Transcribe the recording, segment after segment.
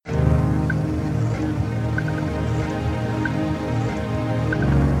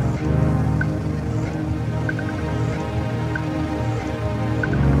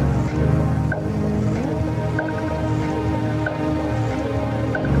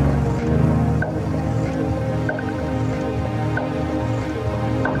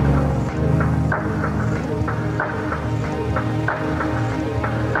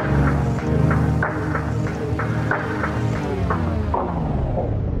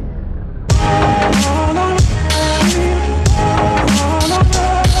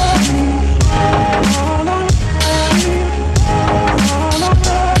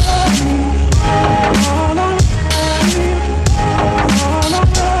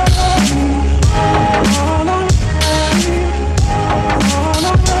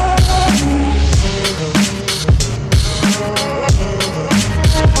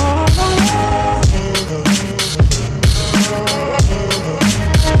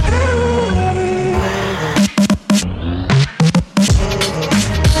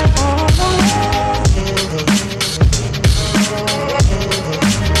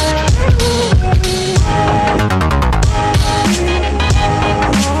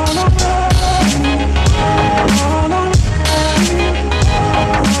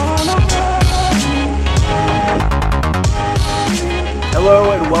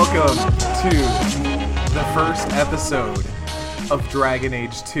episode of Dragon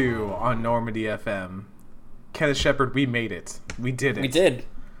Age 2 on Normandy FM. Kenneth Shepard, we made it. We did it. We did.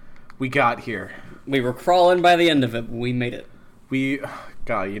 We got here. We were crawling by the end of it, but we made it.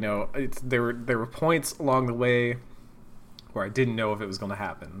 There were points along the way where I didn't know if it was going to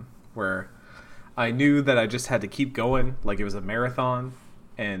happen, where I knew that I just had to keep going, like it was a marathon,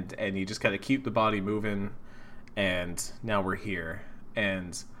 and you just got to keep the body moving, and now we're here.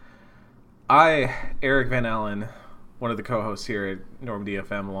 And I, Eric Van Allen, one of the co-hosts here at Normandy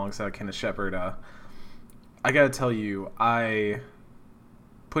FM alongside Kenneth Shepard, I gotta tell you, I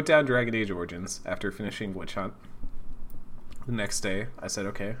put down Dragon Age Origins after finishing Witch Hunt. The next day, I said,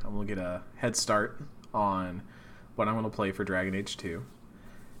 okay, I'm gonna get a head start on what I'm gonna play for Dragon Age 2.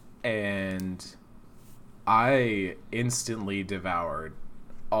 And I instantly devoured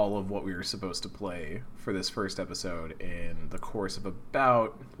all of what we were supposed to play for this first episode in the course of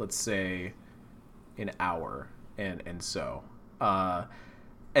about, let's say, an hour and so.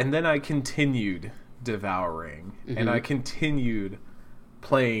 And then I continued devouring, and I continued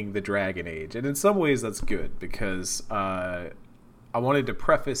playing the Dragon Age. And in some ways that's good, because I wanted to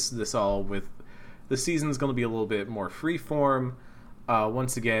preface this all with the season's going to be a little bit more freeform.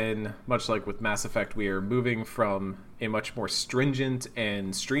 Once again, much like with Mass Effect, we are moving from a much more stringent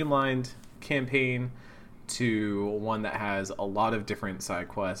and streamlined campaign to one that has a lot of different side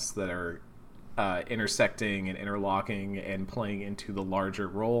quests that are intersecting and interlocking and playing into the larger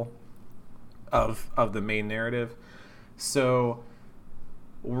role of the main narrative. So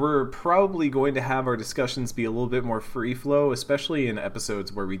we're probably going to have our discussions be a little bit more free flow, especially in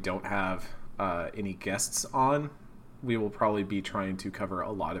episodes where we don't have any guests on. We will probably be trying to cover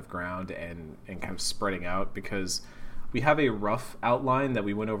a lot of ground and kind of spreading out, because we have a rough outline that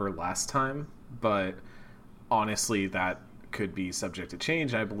we went over last time, but honestly that could be subject to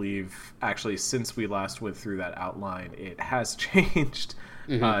change. I believe actually since we last went through that outline, it has changed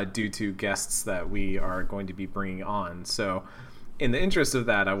due to guests that we are going to be bringing on. So in the interest of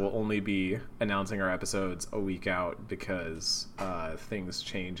that, I will only be announcing our episodes a week out, because things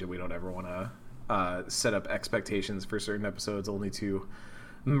change and we don't ever want to set up expectations for certain episodes only to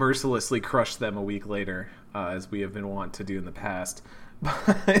mercilessly crush them a week later, as we have been wont to do in the past.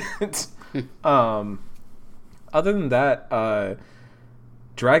 But other than that,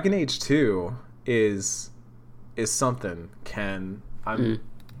 Dragon Age 2 is something, Ken.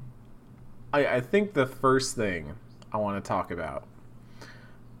 I think the first thing I want to talk about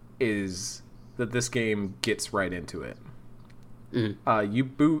is that this game gets right into it. You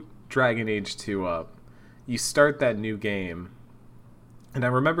boot Dragon Age 2 up, you start that new game, and I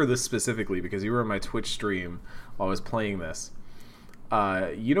remember this specifically because you were in my Twitch stream while I was playing this.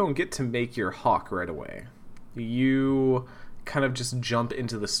 You don't get to make your Hawk right away. You kind of just jump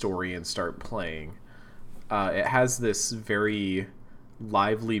into the story and start playing. It has this very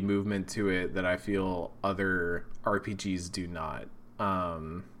lively movement to it that I feel other RPGs do not.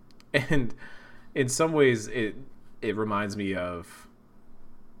 And in some ways it reminds me of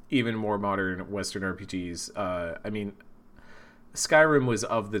even more modern Western RPGs. I mean, Skyrim was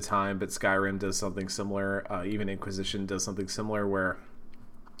of the time, but Skyrim does something similar. Even Inquisition does something similar, where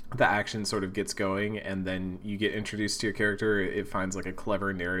the action sort of gets going and then you get introduced to your character. It finds like a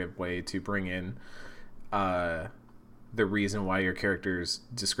clever narrative way to bring in the reason why your character's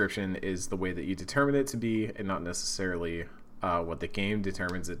description is the way that you determine it to be, and not necessarily what the game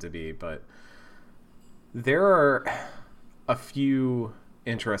determines it to be. But there are a few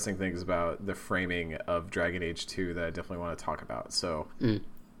interesting things about the framing of Dragon Age 2 that I definitely want to talk about. So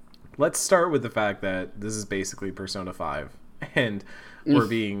let's start with the fact that this is basically Persona 5, and we're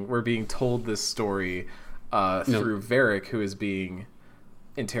being told this story through Varric, who is being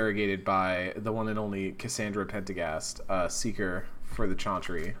interrogated by the one and only Cassandra Pentagast, Seeker for the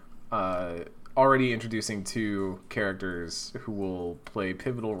Chantry, already introducing two characters who will play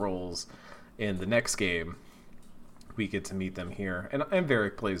pivotal roles in the next game. We get to meet them here, and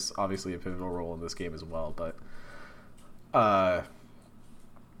Varric plays obviously a pivotal role in this game as well. But I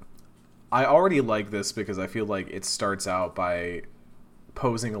already like this because I feel like it starts out by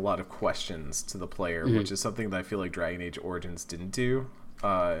posing a lot of questions to the player, which is something that I feel like Dragon Age Origins didn't do.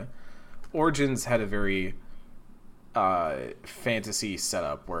 Origins had a very fantasy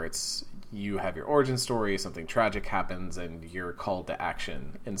setup where it's you have your origin story, something tragic happens, and you're called to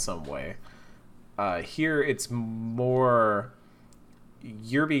action in some way. Here it's more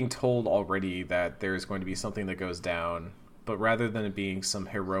you're being told already that there's going to be something that goes down, but rather than it being some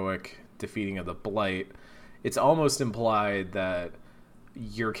heroic defeating of the Blight, it's almost implied that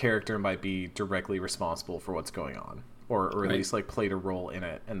your character might be directly responsible for what's going on, or at least like played a role in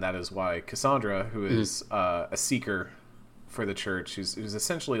it, and that is why Cassandra, who is a seeker for the church, who's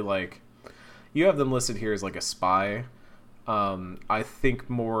essentially like, you have them listed here as like a spy. I think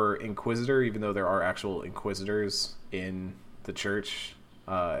more inquisitor, even though there are actual inquisitors in the church,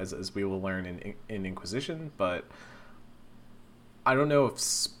 as we will learn in Inquisition, but I don't know if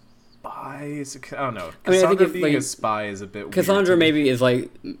spy is. I don't know. Cassandra being a spy is a bit. Cassandra maybe is like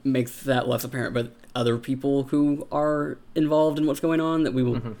makes that less apparent, but other people who are involved in what's going on that we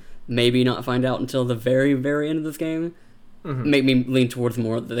will maybe not find out until the very, very end of this game make me lean towards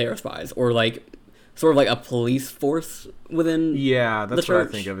more that they are spies, or like sort of like a police force within. Yeah, that's the what church.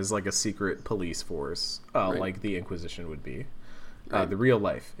 I think of as like a secret police force, Right. like the Inquisition would be, Right. the real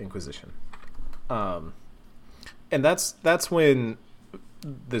life Inquisition. And that's when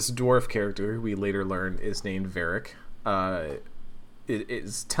this dwarf character, who we later learn is named Varric,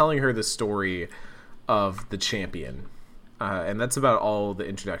 is telling her the story of the champion, and that's about all the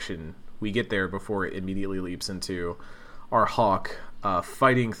introduction we get there before it immediately leaps into our Hawk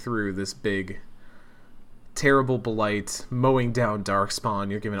fighting through this big, terrible blight, mowing down Darkspawn.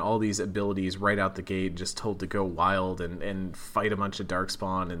 You're given all these abilities right out the gate, just told to go wild and fight a bunch of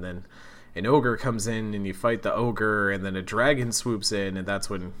Darkspawn, and then an ogre comes in and you fight the ogre, and then a dragon swoops in, and that's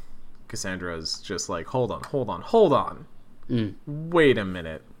when Cassandra's just like, hold on. Wait a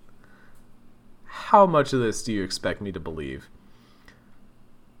minute. How much of this do you expect me to believe?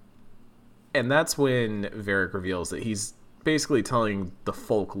 And that's when Varric reveals that he's basically telling the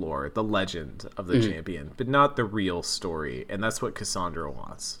folklore, the legend of the champion, but not the real story, and that's what Cassandra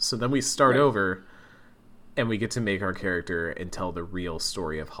wants. So then we start over, and we get to make our character and tell the real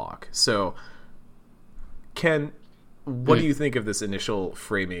story of Hawk. So, Ken, what do you think of this initial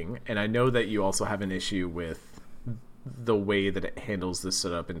framing? And I know that you also have an issue with the way that it handles this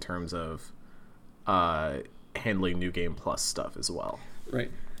setup in terms of handling New Game Plus stuff as well.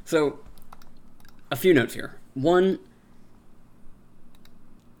 Right. So, a few notes here. One,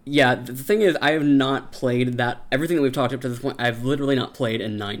 yeah, the thing is, I have not played that. Everything that we've talked up to this point, I've literally not played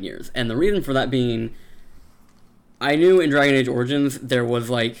in 9 years. And the reason for that being, I knew in Dragon Age Origins there was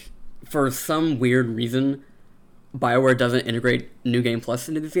like, for some weird reason, BioWare doesn't integrate New Game Plus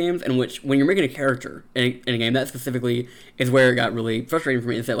into these games, in which when you're making a character in a game, that specifically is where it got really frustrating for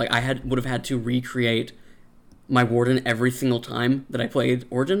me, is that like I would have had to recreate my warden every single time that I played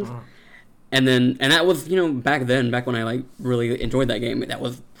Origins. And that was, back when I like really enjoyed that game, that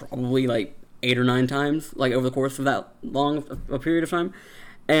was probably like 8 or 9 times, like over the course of that long a period of time.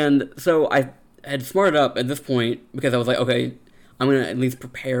 And so I had smarted up at this point because I was like, okay, I'm going to at least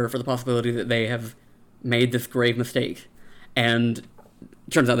prepare for the possibility that they have made this grave mistake. And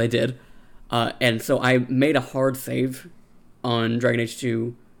turns out they did. And so I made a hard save on Dragon Age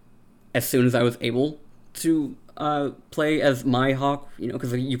 2 as soon as I was able to play as my Hawk,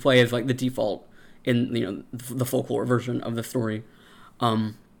 because you play as like the default in the folklore version of the story.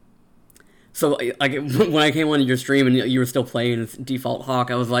 So like when I came on your stream and you were still playing as default Hawk,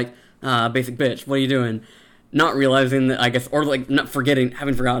 I was like, basic bitch, what are you doing? Not realizing that, I guess, or like not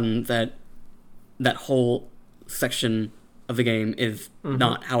having forgotten that that whole section of the game is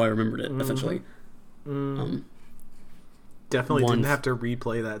not how I remembered it, essentially. Definitely didn't have to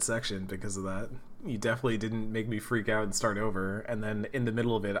replay that section because of that. You definitely didn't make me freak out and start over. And then in the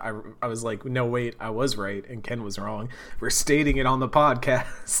middle of it, I was like, no, wait, I was right and Ken was wrong. We're stating it on the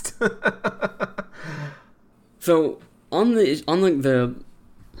podcast. So on like the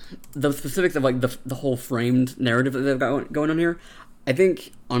specifics of like the whole framed narrative that they've got going on here, I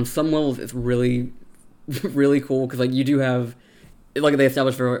think on some levels it's really, really cool because like you do have, like they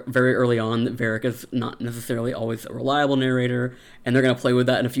established very early on, that Varric is not necessarily always a reliable narrator, and they're going to play with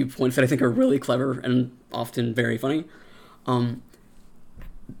that in a few points that I think are really clever and often very funny. On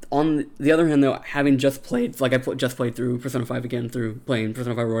the other hand, though, having just played, like just played through Persona 5 again, through playing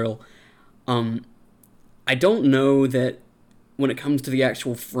Persona 5 Royal, I don't know that when it comes to the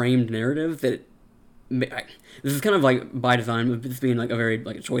actual framed narrative, that this is kind of like by design, with this being like a very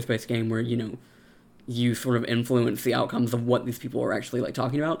like a choice-based game where, you sort of influence the outcomes of what these people are actually like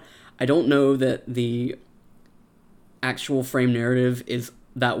talking about. I don't know that the actual frame narrative is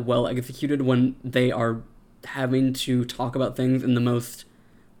that well executed when they are having to talk about things in the most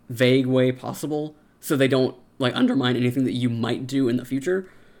vague way possible, so they don't like undermine anything that you might do in the future.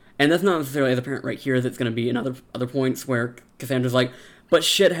 And that's not necessarily as apparent right here. That's going to be in other points where Cassandra's like, but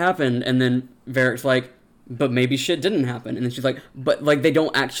shit happened, and then Varric's like, but maybe shit didn't happen, and then she's like, but like they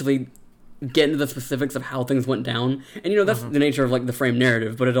don't actually get into the specifics of how things went down. And that's the nature of like the frame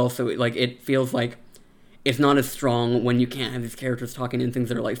narrative, but it also like it feels like it's not as strong when you can't have these characters talking in things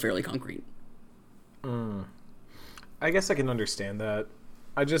that are like fairly concrete. I guess I can understand that.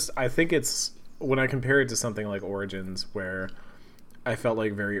 I think it's when I compare it to something like Origins, where I felt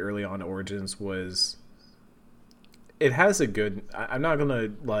like very early on Origins was. It has a good. I'm not gonna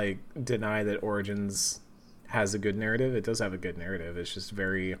like deny that Origins has a good narrative. It does have a good narrative. It's just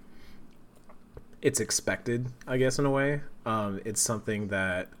very. It's expected, I guess, in a way. It's something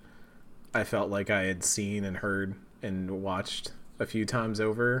that I felt like I had seen and heard and watched a few times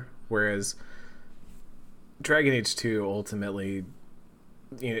over, whereas Dragon Age 2 ultimately,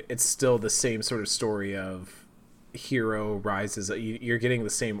 it's still the same sort of story of hero rises. You're getting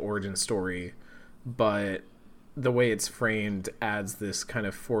the same origin story, but the way it's framed adds this kind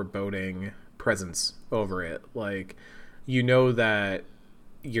of foreboding presence over it. Like, that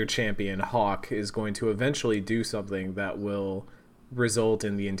your champion Hawke is going to eventually do something that will result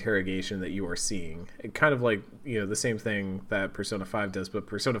in the interrogation that you are seeing. It kind of like, the same thing that Persona 5 does, but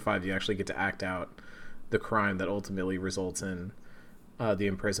Persona 5 you actually get to act out the crime that ultimately results in the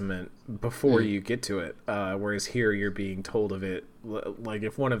imprisonment before you get to it. Whereas here you're being told of it, like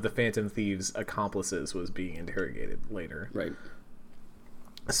if one of the Phantom Thieves' accomplices was being interrogated later. Right.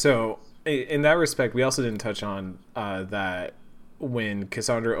 So in that respect, we also didn't touch on that when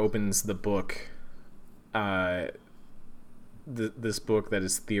Cassandra opens the book, this book that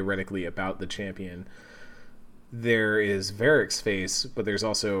is theoretically about the champion, there is Varric's face, but there's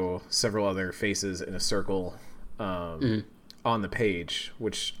also several other faces in a circle on the page,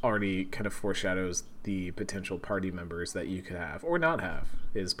 which already kind of foreshadows the potential party members that you could have or not have.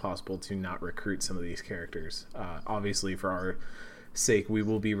 It is possible to not recruit some of these characters. Obviously, for our sake, we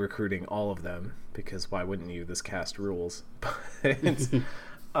will be recruiting all of them, because why wouldn't you? This cast rules. But it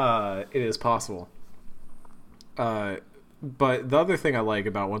is possible. But the other thing I like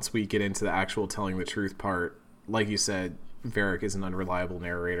about once we get into the actual telling the truth part, like you said, Varric is an unreliable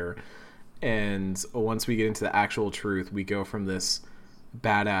narrator. And once we get into the actual truth, we go from this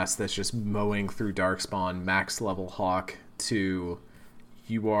badass that's just mowing through Darkspawn, max level Hawke, to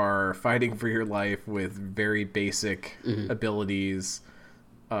you are fighting for your life with very basic abilities.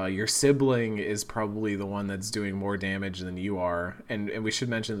 Your sibling is probably the one that's doing more damage than you are. And we should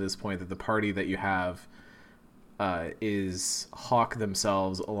mention at this point that the party that you have is Hawke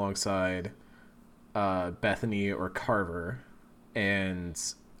themselves alongside Bethany or Carver, and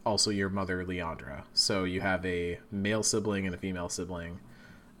also your mother, Leandra. So you have a male sibling and a female sibling,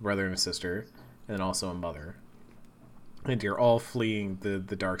 brother and a sister, and then also a mother. And you're all fleeing the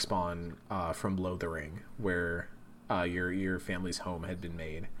Darkspawn from Lothering, where your family's home had been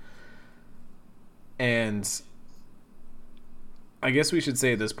made. And I guess we should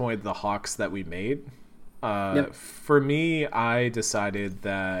say at this point the Hawks that we made. For me, I decided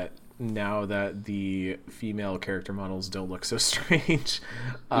that now that the female character models don't look so strange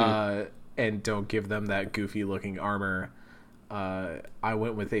and don't give them that goofy looking armor, I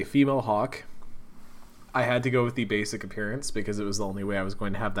went with a female Hawke. I had to go with the basic appearance because it was the only way I was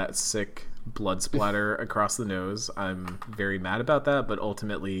going to have that sick blood splatter across the nose. I'm very mad about that, but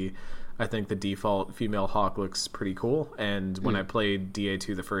ultimately I think the default female Hawke looks pretty cool. And when I played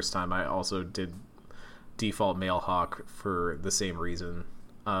DA2 the first time, I also did default male Hawke for the same reason.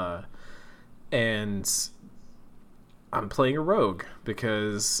 And I'm playing a rogue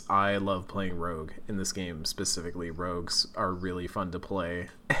because I love playing rogue in this game. Specifically, rogues are really fun to play,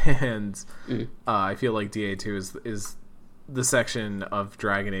 and I feel like DA2 is the section of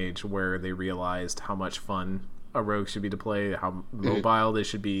Dragon Age where they realized how much fun a rogue should be to play, how mobile they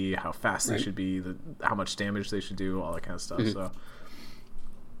should be, how fast they should be, how much damage they should do, all that kind of stuff. So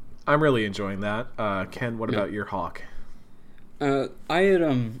I'm really enjoying that. Ken, what about your Hawke? I had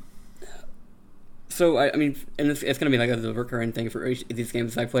So, I mean, and it's going to be like a recurring thing for these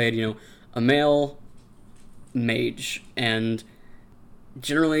games. I played, a male mage, and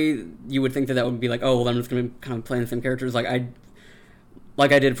generally you would think that would be like, oh, well, I'm just going to be kind of playing the same characters. Like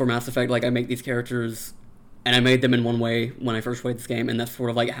I did for Mass Effect, like I make these characters, and I made them in one way when I first played this game, and that's sort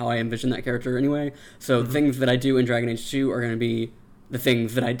of like how I envision that character anyway. So things that I do in Dragon Age 2 are going to be the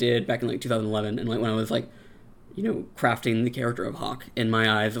things that I did back in like 2011, and like when I was like, crafting the character of Hawke in my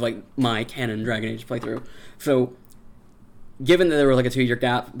eyes of like my canon Dragon Age playthrough. So, given that there was like a 2-year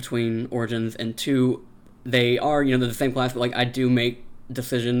gap between Origins and 2, they are, they're the same class, but like I do make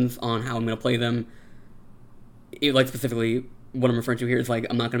decisions on how I'm going to play them. Like specifically, what I'm referring to here is like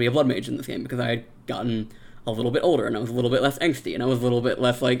I'm not going to be a blood mage in this game because I had gotten a little bit older and I was a little bit less angsty and I was a little bit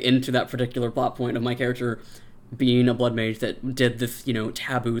less like into that particular plot point of my character being a blood mage that did this,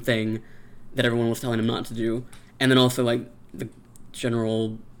 taboo thing that everyone was telling him not to do. And then also, like, the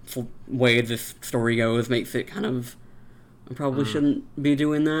general way this story goes makes it kind of... I probably shouldn't be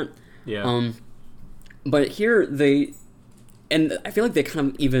doing that. Yeah. But here and I feel like they kind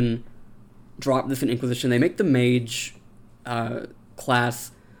of even drop this in Inquisition. They make the mage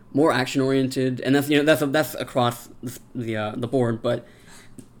class more action oriented, and that's across the board. But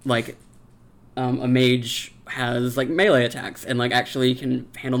like a mage has like melee attacks and like actually can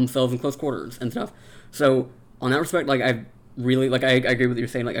handle themselves in close quarters and stuff. So on that respect, like I really like I agree with what you're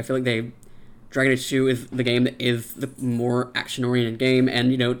saying. Like I feel like Dragon Age 2 is the game that is the more action oriented game,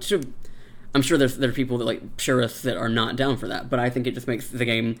 and I'm sure there are people that like purists that are not down for that, but I think it just makes the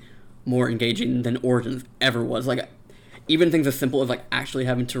game more engaging than Origins ever was. Like even things as simple as like actually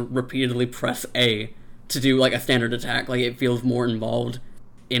having to repeatedly press A to do like a standard attack, like it feels more involved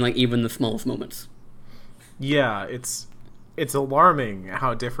in like even the smallest moments. Yeah, it's alarming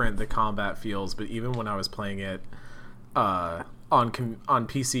how different the combat feels. But even when I was playing it on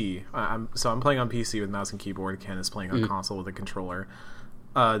PC, I'm playing on PC with mouse and keyboard. Ken is playing on console with a controller.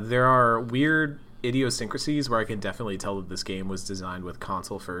 There are weird idiosyncrasies where I can definitely tell that this game was designed with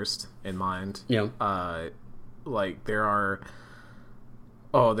console first in mind. Yeah. Like there are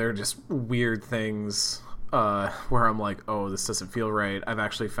just weird things where I'm like, oh, this doesn't feel right. I've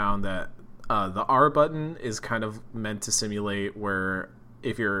actually found that the R button is kind of meant to simulate where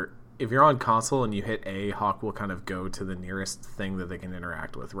if you're on console and you hit A, Hawk will kind of go to the nearest thing that they can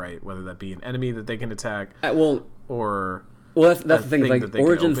interact with, right? Whether that be an enemy that they can attack, or that's the thing. Like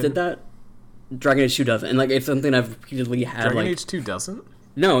Origins did that. Dragon Age 2 doesn't, and like it's something I've repeatedly had. Dragon Age 2 doesn't.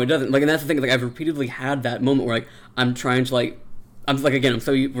 No, it doesn't. Like, and that's the thing. Like, I've repeatedly had that moment where like I'm trying to like. I'm like again.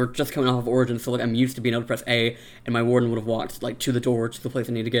 We're just coming off of Origins, so like I'm used to being able to press A, and my warden would have walked like to the door to the place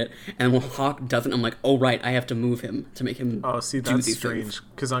I need to get. And when Hawk doesn't, I'm like, oh right, I have to move him to make him. Oh, see, that's strange.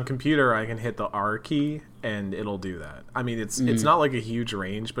 Because on computer, I can hit the R key and it'll do that. I mean, it's not like a huge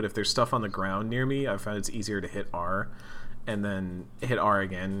range, but if there's stuff on the ground near me, I found it's easier to hit R, and then hit R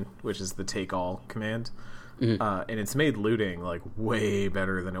again, which is the take all command. And it's made looting like way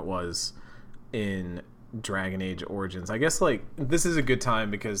better than it was in Dragon Age Origins. I guess like this is a good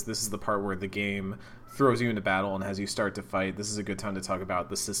time because this is the part where the game throws you into battle and as you start to fight, this is a good time to talk about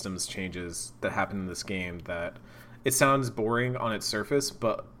the systems changes that happen in this game. That it sounds boring on its surface,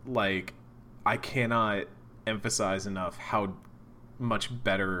 but like I cannot emphasize enough how much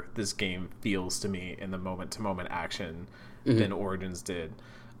better this game feels to me in the moment-to-moment action than Origins did.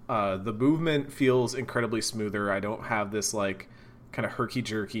 The movement feels incredibly smoother. I don't have this like kind of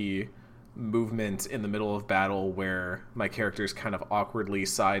herky-jerky movement in the middle of battle where my character's kind of awkwardly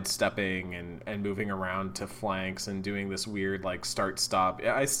sidestepping and moving around to flanks and doing this weird like start stop.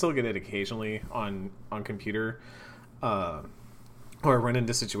 I still get it occasionally on computer, or I run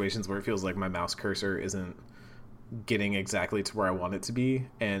into situations where it feels like my mouse cursor isn't getting exactly to where I want it to be,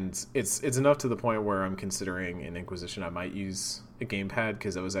 and it's enough to the point where I'm considering in Inquisition I might use a gamepad,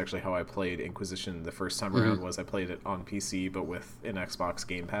 because that was actually how I played Inquisition the first time around. Was I played it on PC but with an Xbox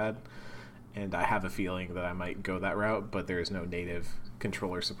gamepad, and I have a feeling that I might go that route, but there is no native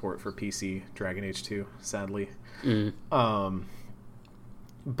controller support for PC Dragon Age 2, sadly.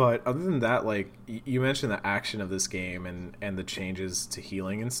 But other than that, like you mentioned the action of this game and the changes to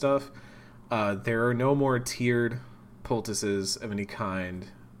healing and stuff. There are no more tiered poultices of any kind.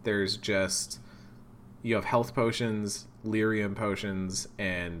 There's just, you have health potions, lyrium potions,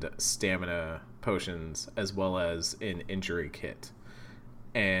 and stamina potions, as well as an injury kit.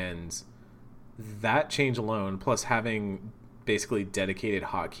 And that change alone, plus having basically dedicated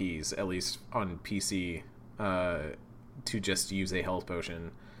hotkeys, at least on PC, to just use a health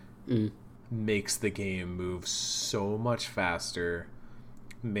potion, makes the game move so much faster,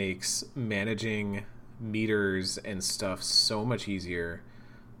 makes managing meters and stuff so much easier.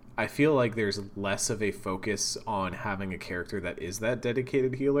 I feel like there's less of a focus on having a character that is that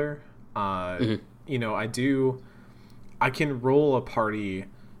dedicated healer. You know, I can roll a party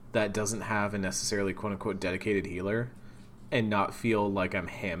that doesn't have a necessarily quote-unquote dedicated healer and not feel like I'm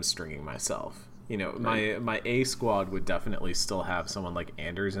hamstringing myself. You know, my A squad would definitely still have someone like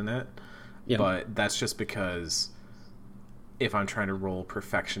Anders in it, but that's just because if I'm trying to roll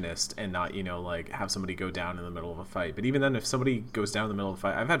perfectionist and not, you know, like have somebody go down in the middle of a fight. But even then, if somebody goes down in the middle of a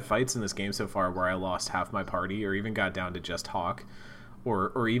fight, I've had fights in this game so far where I lost half my party or even got down to just Hawk,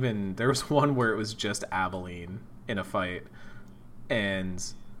 or even there was one where it was just Aveline in a fight, and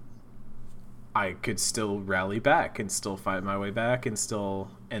I could still rally back and still fight my way back and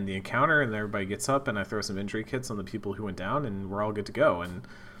still end the encounter, and everybody gets up and I throw some injury kits on the people who went down and we're all good to go. And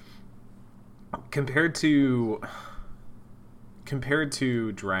compared to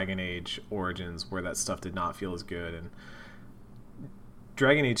Dragon Age Origins, where that stuff did not feel as good, and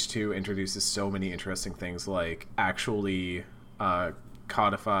Dragon Age 2 introduces so many interesting things like actually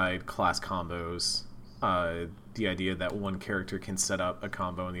codified class combos The idea that one character can set up a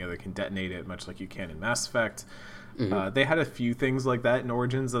combo and the other can detonate it, much like you can in Mass Effect. They had a few things like that in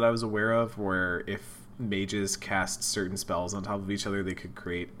Origins that I was aware of, where if mages cast certain spells on top of each other, they could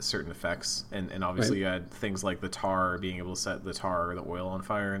create certain effects. And obviously you had things like the tar, being able to set the tar or the oil on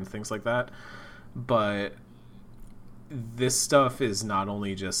fire and things like that. But this stuff is not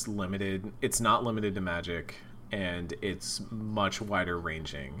only just limited, it's not limited to magic, and it's much wider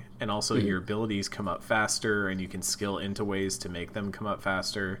ranging. And also your abilities come up faster, and you can skill into ways to make them come up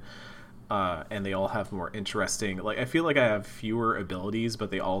faster. And they all have more interesting, like, I feel like I have fewer abilities,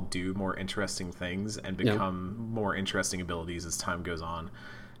 but they all do more interesting things and become more interesting abilities as time goes on.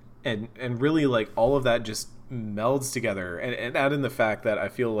 And really, like, all of that just melds together. And add in the fact that I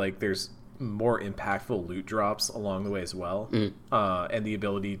feel like there's more impactful loot drops along the way as well. And the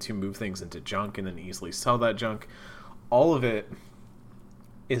ability to move things into junk and then easily sell that junk. All of it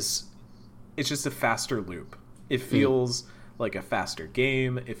it's just a faster loop. It feels like a faster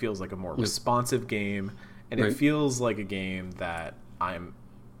game. It feels like a more responsive game, and it feels like a game that I'm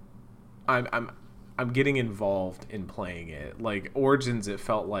getting involved in playing it. Like Origins, it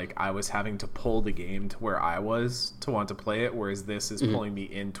felt like I was having to pull the game to where I was to want to play it, whereas this is pulling me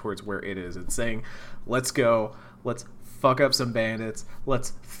in towards where it is. It's saying, let's go, let's fuck up some bandits,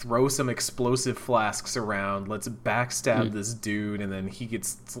 let's throw some explosive flasks around, let's backstab this dude, and then he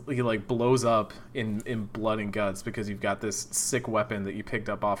like blows up in blood and guts because you've got this sick weapon that you picked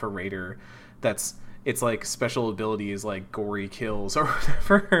up off a raider it's like special ability is like gory kills or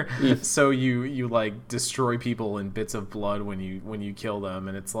whatever. So you like destroy people in bits of blood when you kill them,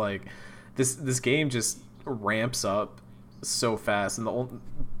 and it's like this game just ramps up so fast. And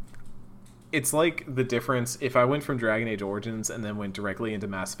it's like the difference if I went from Dragon Age Origins and then went directly into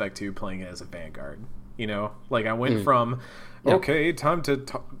Mass Effect 2 playing it as a Vanguard. You know, like I went from okay, time to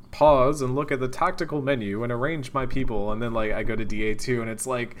pause and look at the tactical menu and arrange my people, and then like I go to DA2 and it's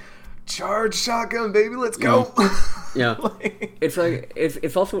like, charge shotgun, baby, let's go. Like,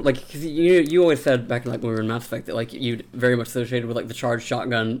 it's also like, because you always said back in like when we were in Mass Effect that like you very much associated with like the charge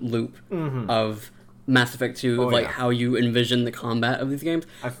shotgun loop of Mass Effect 2, of like how you envision the combat of these games.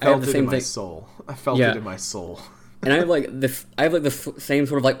 I felt it in my soul. I felt it in my soul. And I have like this same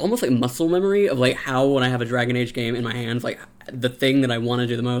sort of like almost like muscle memory of like how when I have a Dragon Age game in my hands, like the thing that I want to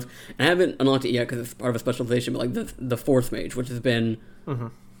do the most. And I haven't unlocked it yet because it's part of a specialization, but like the Force Mage, which has been,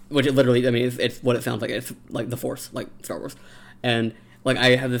 which it literally, I mean, it's what it sounds like. It's like the Force, like Star Wars. And like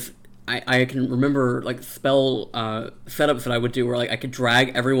I have this, I can remember like spell setups that I would do where like I could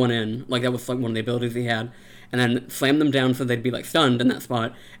drag everyone in, like that was like one of the abilities he had, and then slam them down so they'd be like stunned in that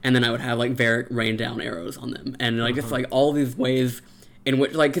spot, and then I would have like Varric rain down arrows on them, and like just like all these ways in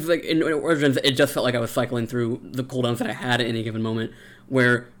which like, because like in Origins it just felt like I was cycling through the cooldowns that I had at any given moment,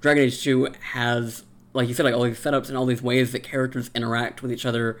 where Dragon Age 2 has, like you said, like all these setups and all these ways that characters interact with each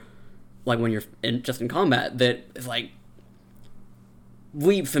other, like when you're just in combat, that is like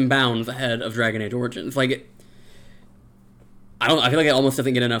leaps and bounds ahead of Dragon Age Origins. Like I feel like it almost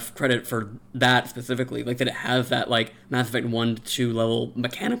doesn't get enough credit for that specifically, like that it has that like Mass Effect 1 to 2 level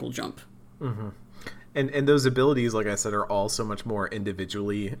mechanical jump. And those abilities, like I said, are all so much more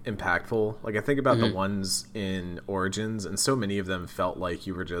individually impactful. Like I think about the ones in Origins, and so many of them felt like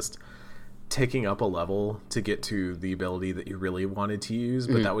you were just taking up a level to get to the ability that you really wanted to use,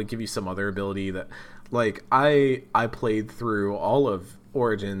 but that would give you some other ability that, like, I played through all of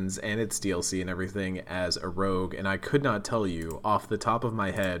Origins and its DLC and everything as a rogue, and I could not tell you off the top of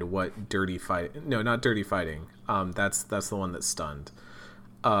my head what dirty fight, no, not dirty fighting, that's the one that's stunned,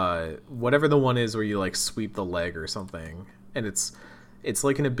 whatever the one is where you like sweep the leg or something, and it's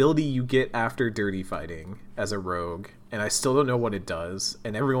like an ability you get after dirty fighting as a rogue, and I still don't know what it does,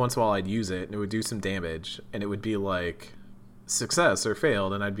 and every once in a while I'd use it and it would do some damage and it would be like success or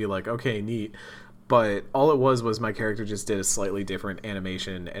failed, and I'd be like, okay, neat. But all it was my character just did a slightly different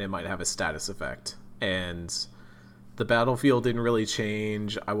animation, and it might have a status effect. And the battlefield didn't really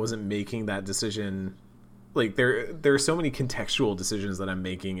change. I wasn't making that decision. Like, there are so many contextual decisions that I'm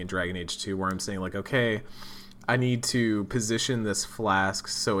making in Dragon Age 2 where I'm saying, like, okay, I need to position this flask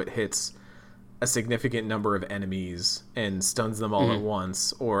so it hits a significant number of enemies and stuns them all at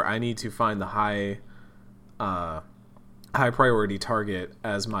once. Or I need to find the high priority target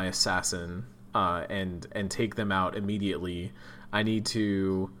as my assassin, and take them out immediately. I need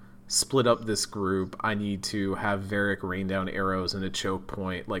to split up this group. I need to have Varric rain down arrows in a choke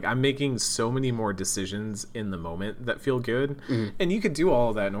point. Like, I'm making so many more decisions in the moment that feel good. And you could do all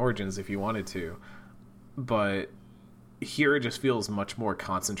of that in Origins if you wanted to. But here it just feels much more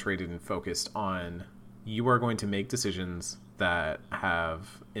concentrated and focused on, you are going to make decisions that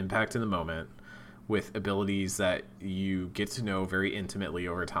have impact in the moment. with abilities that you get to know very intimately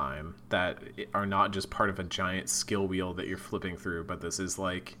over time, that are not just part of a giant skill wheel that you're flipping through, but this is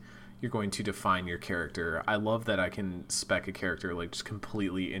like you're going to define your character. I love that I can spec a character like just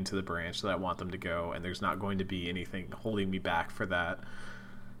completely into the branch that I want them to go, and there's not going to be anything holding me back for that.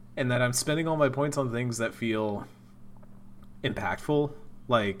 And that I'm spending all my points on things that feel impactful.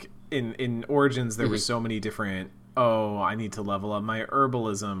 Like in Origins, there were so many different, I need to level up my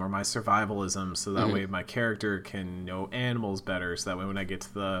herbalism or my survivalism so that way my character can know animals better, so that way when I get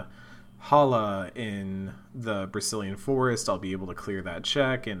to the Hala in the Brazilian forest, I'll be able to clear that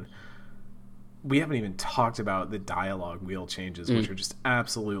check. And we haven't even talked about the dialogue wheel changes, which are just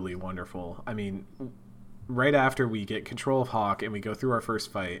absolutely wonderful. I mean, right after we get control of Hawk and we go through our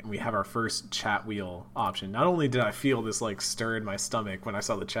first fight and we have our first chat wheel option, not only did I feel this like stir in my stomach when I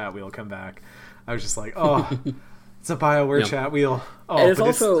saw the chat wheel come back, I was just like, oh, it's a BioWare chat wheel. Oh, and it's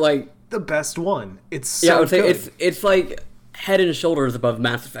also like the best one. It's so I would say good. it's like head and shoulders above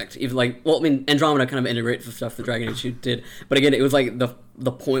Mass Effect. Even like, well, I mean, Andromeda kind of integrates the stuff that Dragon Age 2 did, but again, it was like the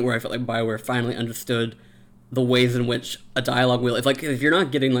point where I felt like BioWare finally understood the ways in which a dialogue wheel. It's like if you're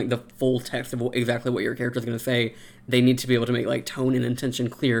not getting like the full text of exactly what your character is going to say, they need to be able to make like tone and intention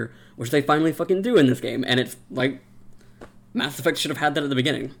clear, which they finally fucking do in this game. And it's like Mass Effect should have had that at the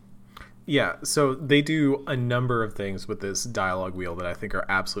beginning. Yeah, so they do a number of things with this dialogue wheel that I think are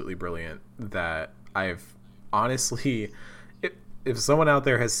absolutely brilliant, that I've honestly, if someone out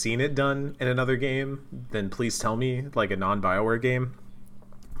there has seen it done in another game, then please tell me, like a non-BioWare game.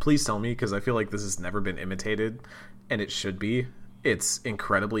 Please tell me, because I feel like this has never been imitated, and it should be. It's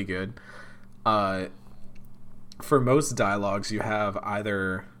incredibly good. For most dialogues, you have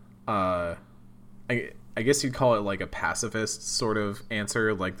either, I guess you'd call it like a pacifist sort of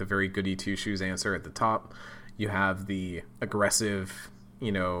answer, like the very goody two-shoes answer at the top. You have the aggressive,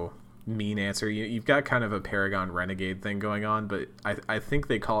 mean answer. You've got kind of a Paragon Renegade thing going on, but I think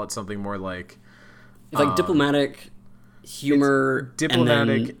they call it something more like... It's like diplomatic... humor,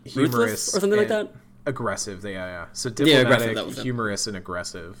 diplomatic, humorous, or something like that. Aggressive, yeah. So diplomatic, aggressive, humorous, and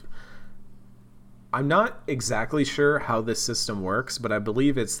aggressive. I'm not exactly sure how this system works, but I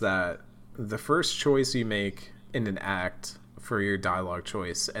believe it's that the first choice you make in an act for your dialogue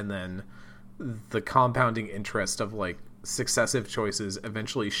choice, and then the compounding interest of like successive choices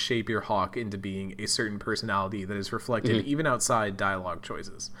eventually shape your Hawk into being a certain personality that is reflected even outside dialogue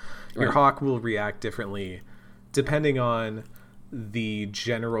choices. Your Hawk will react differently depending on the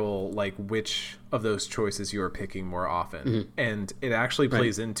general, like, which of those choices you are picking more often. And it actually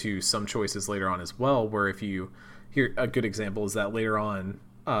plays into some choices later on as well, where if you... Here, a good example is that later on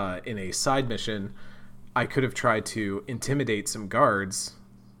in a side mission, I could have tried to intimidate some guards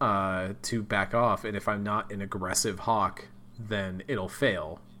to back off, and if I'm not an aggressive Hawk, then it'll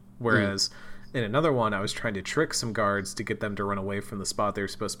fail. Whereas in another one, I was trying to trick some guards to get them to run away from the spot they were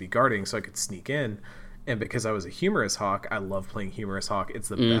supposed to be guarding so I could sneak in. And because I was a humorous Hawk, I love playing humorous Hawk. It's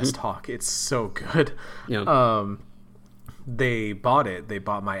the best Hawk. It's so good. Yeah. They bought it. They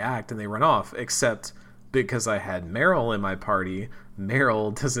bought my act and they run off. Except because I had Meryl in my party,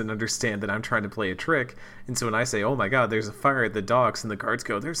 Meryl doesn't understand that I'm trying to play a trick. And so when I say, oh my god, there's a fire at the docks, and the guards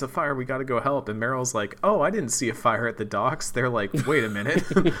go, there's a fire, we gotta go help. And Meryl's like, oh, I didn't see a fire at the docks. They're like, wait a minute.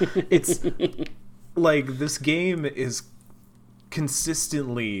 It's like this game is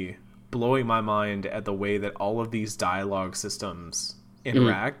consistently blowing my mind at the way that all of these dialogue systems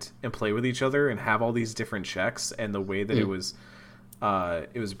interact and play with each other and have all these different checks, and the way that it was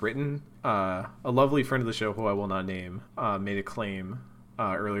written. A lovely friend of the show, who I will not name, made a claim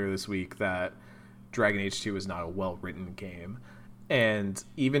earlier this week that Dragon Age 2 is not a well-written game. And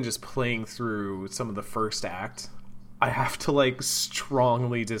even just playing through some of the first act, I have to like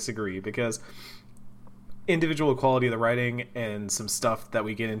strongly disagree, because individual quality of the writing and some stuff that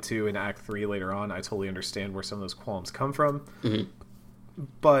we get into in Act 3 later on, I totally understand where some of those qualms come from.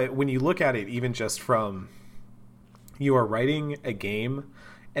 But when you look at it, even just from, you are writing a game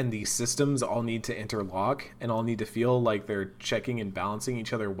and these systems all need to interlock and all need to feel like they're checking and balancing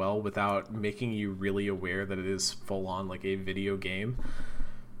each other well without making you really aware that it is full on like a video game.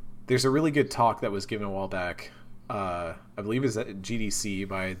 There's a really good talk that was given a while back, I believe is at GDC,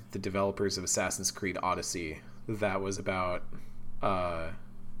 by the developers of Assassin's Creed Odyssey, that was about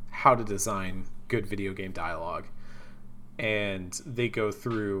how to design good video game dialogue. And they go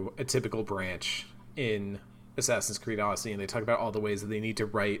through a typical branch in Assassin's Creed Odyssey, and they talk about all the ways that they need to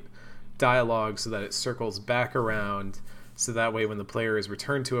write dialogue so that it circles back around, so that way when the player is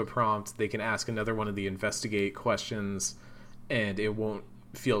returned to a prompt, they can ask another one of the investigate questions, and it won't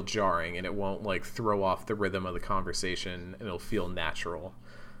feel jarring, and it won't like throw off the rhythm of the conversation, and it'll feel natural.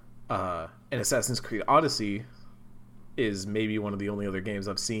 and Assassin's Creed Odyssey is maybe one of the only other games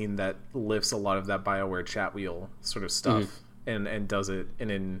I've seen that lifts a lot of that BioWare chat wheel sort of stuff and does it in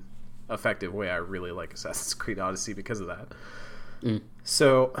an effective way. I really like Assassin's Creed Odyssey because of that.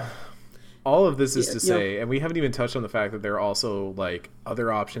 So all of this is to say, and we haven't even touched on the fact that there are also like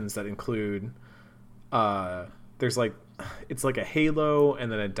other options that include there's like, it's like a halo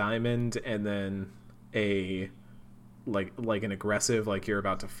and then a diamond and then a like an aggressive, like you're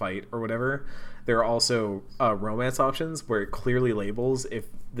about to fight or whatever. There are also romance options where it clearly labels if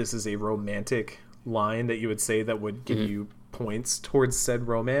this is a romantic line that you would say that would give you points towards said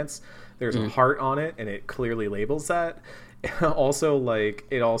romance. There's a heart on it and it clearly labels that. Also, like,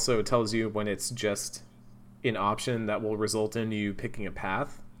 it also tells you when it's just an option that will result in you picking a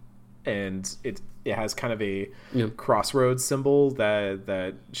path, and it has kind of a crossroads symbol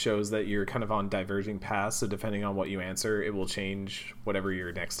that shows that you're kind of on diverging paths. So depending on what you answer, it will change whatever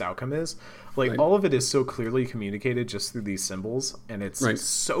your next outcome is. Like all of it is so clearly communicated just through these symbols, and it's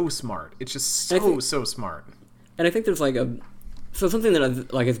so smart. It's just so smart. And I think there's like something that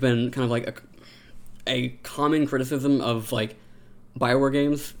I've, like, has been kind of like a common criticism of like BioWare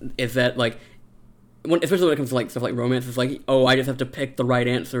games is that like especially when it comes to like stuff like romance, it's like, oh, I just have to pick the right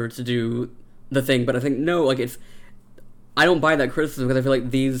answer to do the thing. But I think no, like I don't buy that criticism because I feel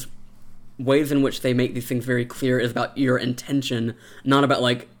like these ways in which they make these things very clear is about your intention, not about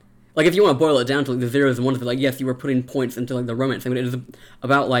like if you want to boil it down to like the zeros and ones, but like yes, you were putting points into like the romance thing, but it is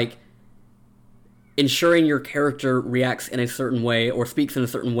about like ensuring your character reacts in a certain way or speaks in a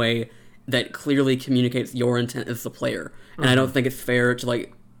certain way that clearly communicates your intent as the player. And I don't think it's fair to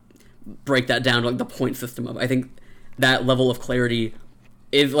like break that down to like the point system of. I think that level of clarity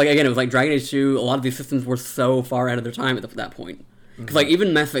is like, again, it was like Dragon Age 2, a lot of these systems were so far out of their time at that point. Because like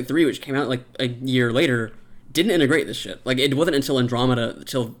even Mass Effect 3, which came out like a year later, didn't integrate this shit. Like it wasn't until Andromeda,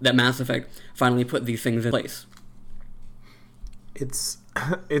 until that Mass Effect finally put these things in place. It's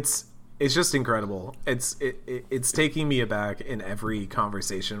just incredible. It's taking me aback in every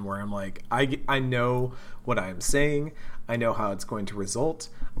conversation where I'm like, I know what I'm saying. I know how it's going to result.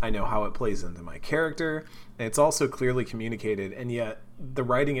 I know how it plays into my character. And it's also clearly communicated. And yet the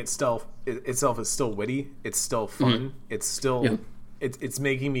writing itself is still witty. It's still fun. It's still it's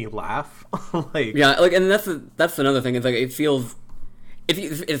making me laugh. And that's another thing. It's like it feels. I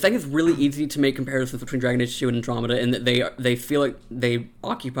think it's really easy to make comparisons between Dragon Age 2 and Andromeda, in that they feel like they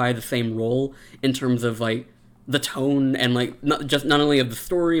occupy the same role in terms of like the tone and like not only of the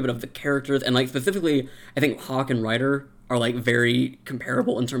story but of the characters, and like specifically I think Hawke and Ryder are like very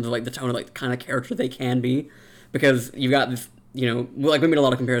comparable in terms of like the tone of like the kind of character they can be, because you've got this, like we made a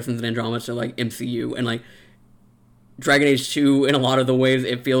lot of comparisons in Andromeda to like MCU, and like Dragon Age 2 in a lot of the ways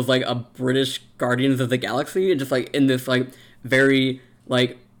it feels like a British Guardians of the Galaxy, and just like in this like very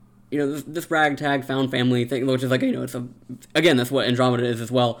like, this ragtag found family thing, which is like, again, that's what Andromeda is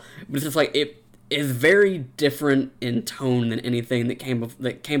as well. But it's just like, it is very different in tone than anything that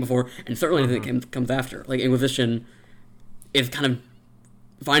came before, and certainly anything that comes after. Like, Inquisition is kind of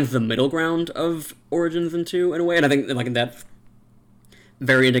finds the middle ground of Origins and 2 in a way, and I think like that's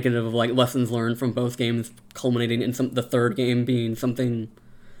very indicative of like lessons learned from both games, culminating in the third game being something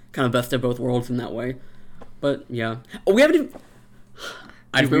kind of best of both worlds in that way. But yeah, we haven't even.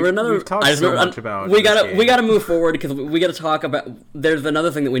 We've talked so much about we gotta move forward because we gotta talk about. There's another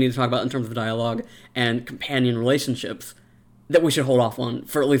thing that we need to talk about in terms of dialogue and companion relationships that we should hold off on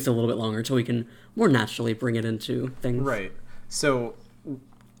for at least a little bit longer until we can more naturally bring it into things. Right. So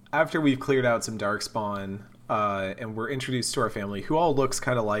after we've cleared out some Darkspawn, and we're introduced to our family, who all looks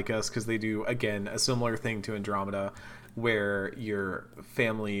kind of like us because they do, again, a similar thing to Andromeda, where your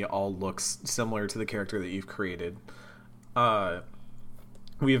family all looks similar to the character that you've created.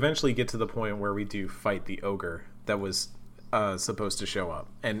 We eventually get to the point where we do fight the ogre that was supposed to show up.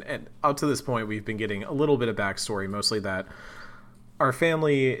 And up to this point, we've been getting a little bit of backstory, mostly that our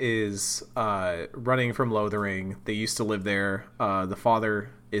family is running from Lothering. They used to live there. The father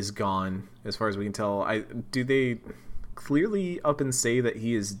is gone, as far as we can tell. Do they clearly up and say that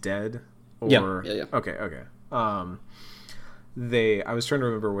he is dead? Or... Yeah. Okay. I was trying to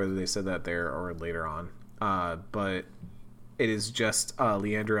remember whether they said that there or later on. But it is just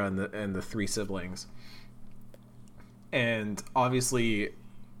Leandra and the three siblings. And obviously,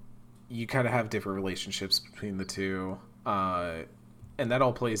 you kind of have different relationships between the two. And that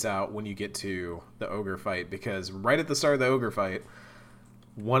all plays out when you get to the ogre fight, because right at the start of the ogre fight,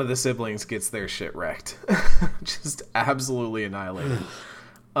 one of the siblings gets their shit wrecked. Just absolutely annihilated.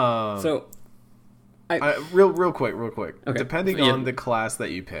 Real quick. Okay. Depending on the class that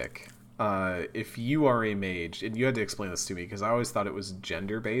you pick, if you are a mage, and you had to explain this to me because I always thought it was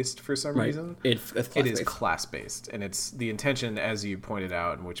gender based for some reason. It's class It is based. class based, and it's the intention, as you pointed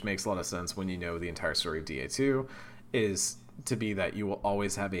out, and which makes a lot of sense when you know the entire story of DA2, is to be that you will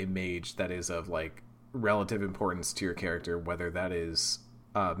always have a mage that is of like relative importance to your character, whether that is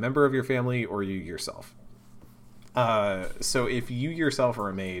a member of your family or you yourself. So if you yourself are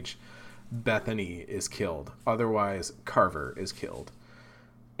a mage, Bethany is killed. Otherwise, Carver is killed.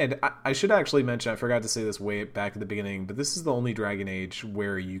 And I should actually mention, I forgot to say this way back at the beginning, but this is the only Dragon Age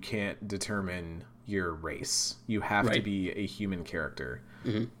where you can't determine your race. You have to be a human character.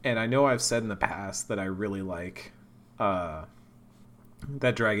 Mm-hmm. And I know I've said in the past that I really like that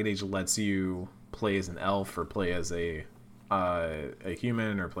Dragon Age lets you play as an elf or play as a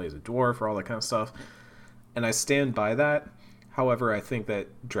human or play as a dwarf or all that kind of stuff. And I stand by that. However, I think that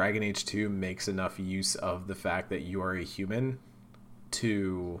Dragon Age 2 makes enough use of the fact that you are a human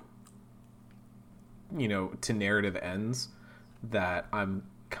to, you know, to narrative ends that I'm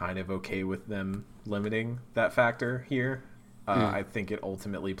kind of okay with them limiting that factor here. I think it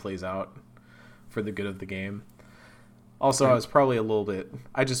ultimately plays out for the good of the game. Also, I was probably a little bit...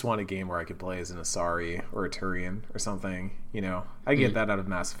 I just want a game where I could play as an Asari or a Turian or something. You know, I get that out of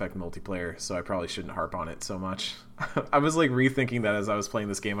Mass Effect multiplayer, so I probably shouldn't harp on it so much. I was, like, rethinking that as I was playing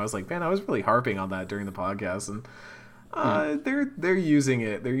this game. I was like, man, I was really harping on that during the podcast, and they're using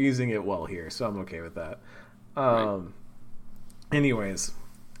it. They're using it well here, so I'm okay with that. Anyways,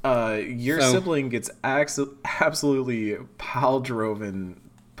 your sibling gets absolutely pile-drived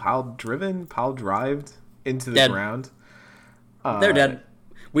into the ground. They're dead.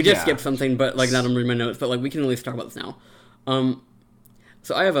 We just skipped something, but like not in my notes. But like we can at least talk about this now.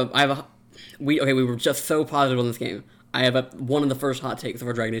 So we were just so positive on this game. I have one of the first hot takes of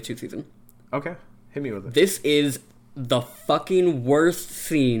our Dragon Age 2 season. Okay, hit me with it. This is the fucking worst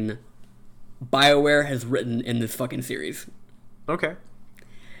scene BioWare has written in this fucking series. Okay.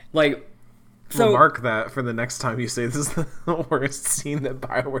 Like, so we'll mark that for the next time you say this is the worst scene that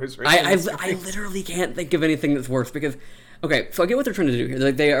BioWare's written. I literally can't think of anything that's worse because, okay, so I get what they're trying to do here.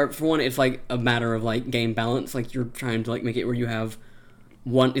 Like, they are, for one, it's like a matter of like game balance. Like, you're trying to like make it where you have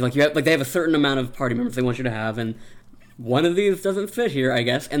one, like you have, like they have a certain amount of party members they want you to have, and one of these doesn't fit here, I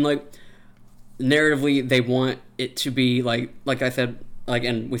guess. And like narratively, they want it to be like I said, like,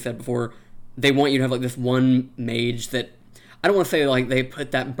 and we said before, they want you to have like this one mage that. I don't want to say like they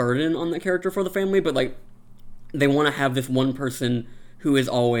put that burden on the character for the family, but like they want to have this one person who is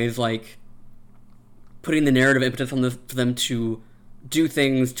always like putting the narrative impetus on for them to do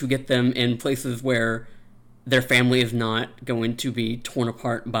things to get them in places where their family is not going to be torn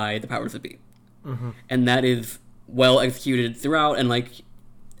apart by the powers that be. Mm-hmm. And that is well executed throughout, and like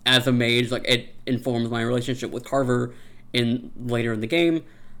as a mage, like it informs my relationship with Carver later in the game,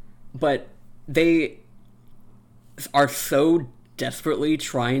 but they are so desperately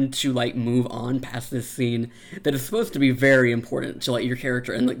trying to like move on past this scene that is supposed to be very important to like your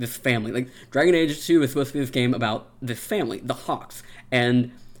character and like this family. Like Dragon Age 2 is supposed to be this game about this family, the Hawks,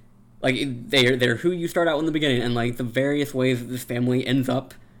 and like they're who you start out in the beginning, and like the various ways that this family ends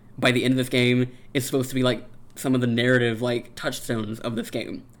up by the end of this game is supposed to be like some of the narrative like touchstones of this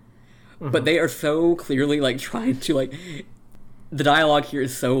game. Mm-hmm. But they are so clearly like trying to like the dialogue here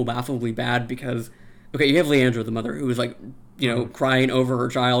is so laughably bad because okay, you have Leandra, the mother, who is like, you know, crying over her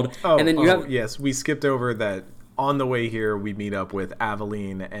child. And then you have... Yes, we skipped over that. On the way here, we meet up with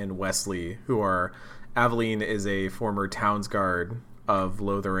Aveline and Wesley, who are... Aveline is a former Townsguard of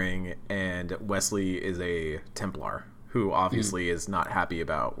Lothering, and Wesley is a Templar, who obviously is not happy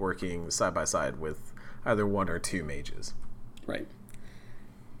about working side by side with either one or two mages. Right.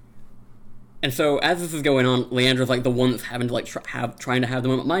 And so, as this is going on, Leandra's like the one that's having to like trying to have the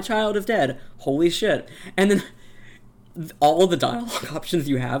moment. My child is dead. Holy shit! And then all of the dialogue options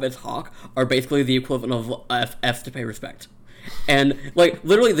you have as Hawk are basically the equivalent of F to pay respect. And like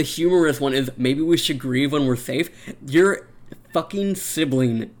literally, the humorous one is maybe we should grieve when we're safe. Your fucking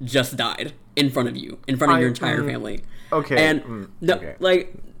sibling just died in front of you, in front of your entire family. Okay. And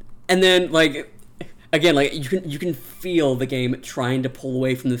like, and then like. Again, like you can feel the game trying to pull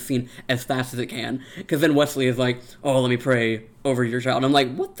away from the scene as fast as it can, because then Wesley is like, "Oh, let me pray over your child." And I'm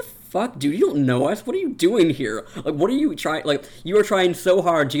like, "What the fuck, dude? You don't know us. What are you doing here? Like, what are you trying? Like, you are trying so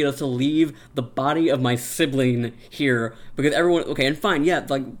hard to get us to leave the body of my sibling here because everyone. Okay, and fine, yeah,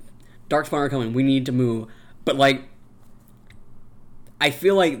 like Darkspawn are coming. We need to move, but like, I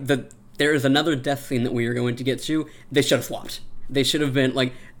feel like there is another death scene that we are going to get to. They should have swapped. They should have been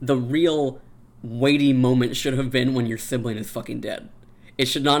like the real weighty moment should have been when your sibling is fucking dead. It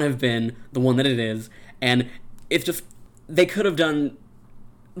should not have been the one that it is, and it's just they could have done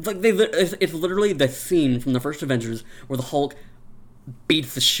Like it's literally the scene from the first Avengers where the Hulk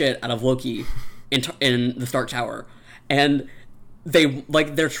beats the shit out of Loki in the Stark Tower, and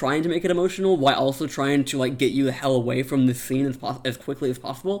they're trying to make it emotional while also trying to like get you the hell away from this scene as quickly as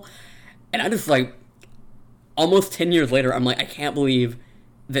possible. And I just like almost 10 years later, I'm like, I can't believe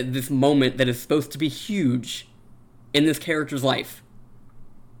that this moment that is supposed to be huge in this character's life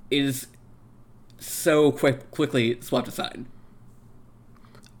is so quickly swept aside.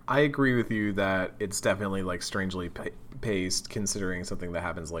 I agree with you that it's definitely like strangely paced considering something that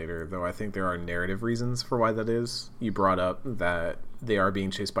happens later, though I think there are narrative reasons for why that is. You brought up that they are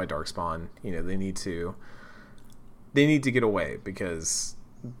being chased by Darkspawn. You know, they need to get away because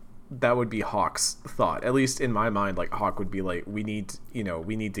that would be Hawk's thought. At least in my mind, like Hawk would be like, we need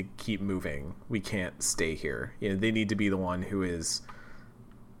to keep moving. We can't stay here. You know, they need to be the one who is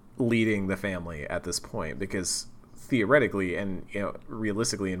leading the family at this point because theoretically and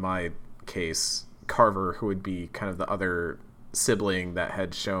realistically in my case, Carver, who would be kind of the other sibling that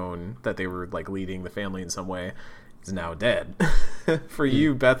had shown that they were like leading the family in some way, is now dead. For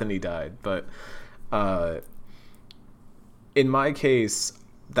you, Bethany died, but in my case,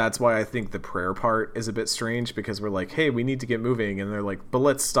 that's why I think the prayer part is a bit strange because we're like, hey, we need to get moving, and they're like, but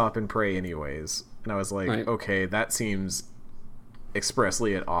let's stop and pray anyways. And I was like, right. Okay, that seems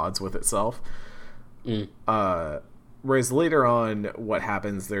expressly at odds with itself. Whereas later on, what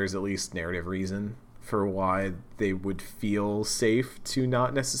happens, there's at least narrative reason for why they would feel safe to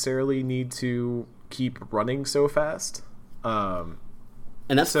not necessarily need to keep running so fast. And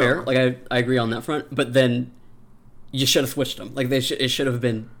that's fair. Like I agree on that front. But then you should have switched them. Like it should have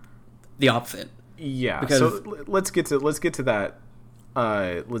been the opposite. Yeah. Because... So let's get to that.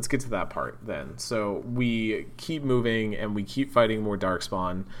 Let's get to that part then. So we keep moving and we keep fighting more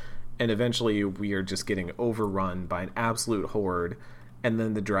Darkspawn. And eventually we are just getting overrun by an absolute horde, and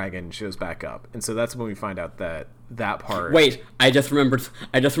then the dragon shows back up. And so that's when we find out that part... Wait, I just remembered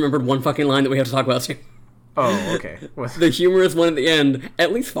one fucking line that we have to talk about too. Oh, okay. The humorous one at the end,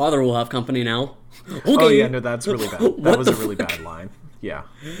 at least Father will have company now. Okay. Oh yeah, no, that's really bad. That was a really bad line. Yeah.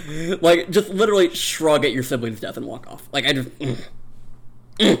 Like, just literally shrug at your sibling's death and walk off. Like, I just...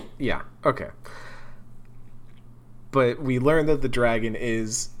 Yeah, okay. But we learn that the dragon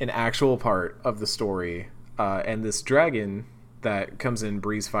is an actual part of the story, and this dragon that comes in,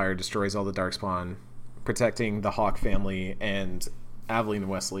 breathes fire, destroys all the Darkspawn, protecting the Hawk family and Aveline and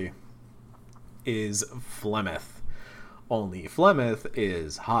Wesley, is Flemeth. Only Flemeth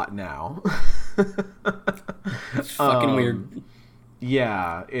is hot now. It's fucking weird.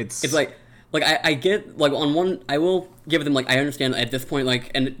 Yeah, it's like I get, like, on one, I will give them, like, I understand at this point, like,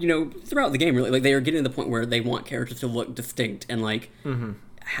 and, throughout the game, really, like, they are getting to the point where they want characters to look distinct and, like,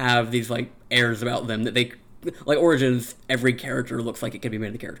 have these, like, airs about them that they, like, Origins, every character looks like it could be made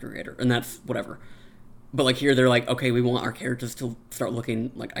in the character creator, and that's whatever. But, like, here they're like, okay, we want our characters to start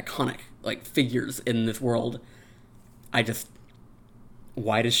looking, like, iconic, like, figures in this world.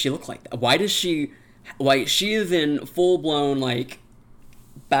 Why does she look like that? She is in full-blown, like,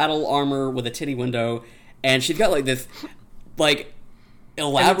 battle armor with a titty window, and she's got like this like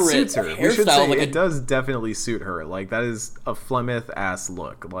elaborate hairstyle. Like it does definitely suit her. Like that is a Flemeth ass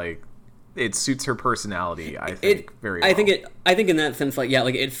look. Like it suits her personality. I think very well. I think in that sense, like yeah,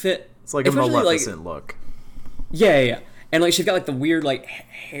 like it fit. It's like a Maleficent look. Yeah, and like she's got like the weird like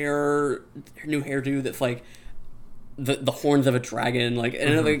new hairdo that's like the horns of a dragon. Like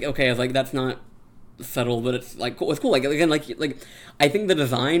and like okay, I was like that's not subtle, but it's like cool. It's cool. Like again, like I think the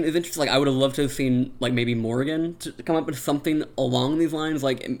design is interesting. Like I would have loved to have seen like maybe Morrigan to come up with something along these lines,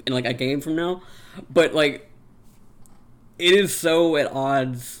 like in like a game from now. But like it is so at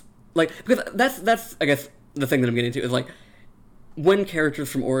odds. Like because that's I guess the thing that I'm getting to is like when characters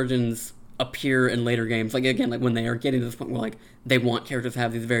from Origins appear in later games, like again, like when they are getting to this point where like they want characters to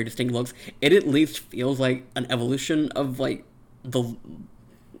have these very distinct looks, it at least feels like an evolution of like the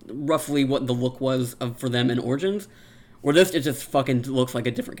roughly what the look was for them in Origins, where this it just fucking looks like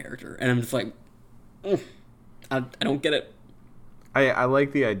a different character, and I'm just like, I don't get it. I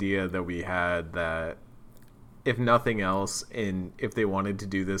like the idea that we had that if nothing else, if they wanted to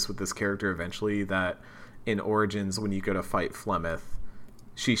do this with this character eventually, that in Origins when you go to fight Flemeth,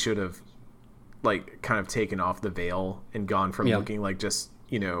 she should have like kind of taken off the veil and gone from looking like just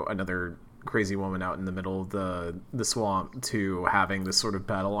another crazy woman out in the middle of the swamp to having this sort of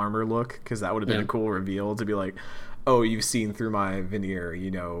battle armor look, because that would have been a cool reveal to be like, oh, you've seen through my veneer,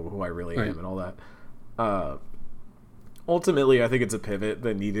 you know who I really am and all that. Ultimately I think it's a pivot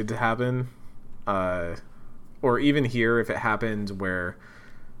that needed to happen, or even here if it happened where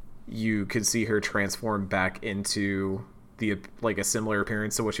you could see her transform back into the like a similar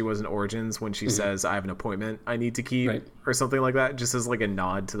appearance to what she was in Origins when she says, "I have an appointment I need to keep," Right. or something like that, just as like a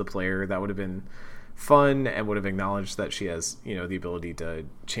nod to the player. That would have been fun and would have acknowledged that she has, you know, the ability to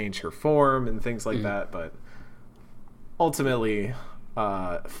change her form and things like that. But ultimately,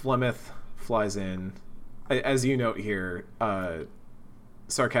 Flemeth flies in, as you note here.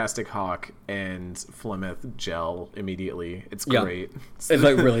 Sarcastic Hawk and Flemeth gel immediately. It's great. It's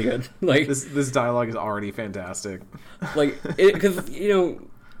like really good. Like this dialogue is already fantastic. Like, because you know,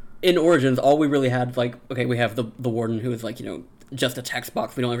 in Origins, all we really had, like, okay, we have the warden who is like, you know, just a text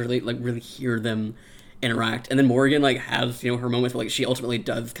box. We don't really hear them interact. And then Morrigan like has, you know, her moments where like she ultimately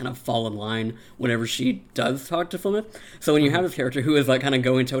does kind of fall in line whenever she does talk to Flemeth. So when you have this character who is like kind of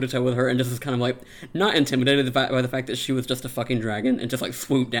going toe to toe with her and just is kind of like not intimidated by the fact that she was just a fucking dragon and just like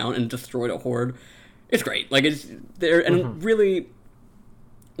swooped down and destroyed a horde, it's great. Like it's there, and really,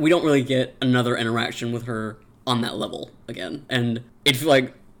 we don't really get another interaction with her on that level again, and it's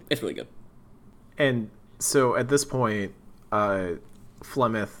like it's really good. And so at this point,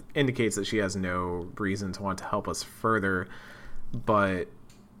 Flemeth indicates that she has no reason to want to help us further, but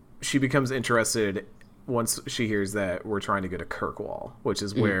she becomes interested once she hears that we're trying to go to Kirkwall, which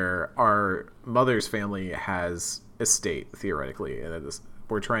is where our mother's family has estate, theoretically, and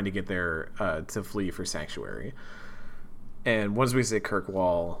we're trying to get there to flee for sanctuary. And once we say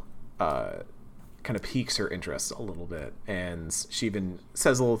Kirkwall, kind of piques her interest a little bit, and she even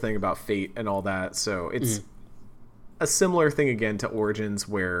says a little thing about fate and all that, so it's a similar thing again to Origins,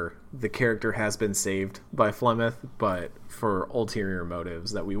 where the character has been saved by Flemeth, but for ulterior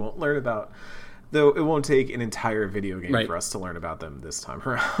motives that we won't learn about. Though it won't take an entire video game for us to learn about them this time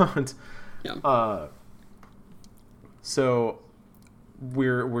around. Yeah. So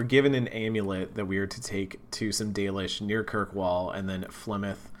we're given an amulet that we are to take to some Dalish near Kirkwall, and then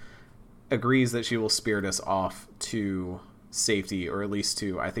Flemeth agrees that she will spirit us off to safety, or at least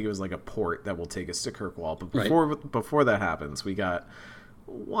to, I think it was like a port that will take us to Kirkwall. But before that happens, we got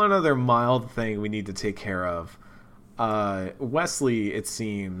one other mild thing we need to take care of. Wesley, it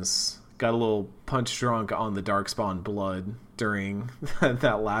seems, got a little punch drunk on the Darkspawn blood during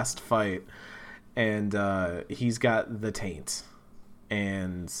that last fight, and he's got the taint,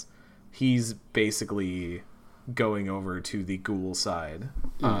 and he's basically going over to the ghoul side.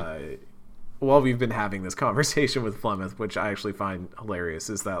 While we've been having this conversation with Flemeth, which I actually find hilarious,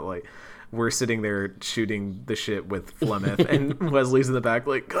 is that like we're sitting there shooting the shit with Flemeth, and Wesley's in the back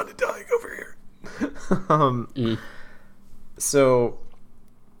like, kind of dying over here. So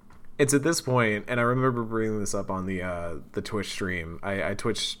it's at this point, and I remember bringing this up on the Twitch stream. I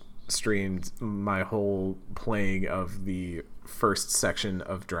Twitch streamed my whole playing of the first section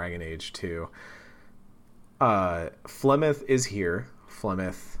of Dragon Age 2. Flemeth is here.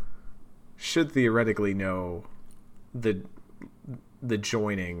 Flemeth should theoretically know the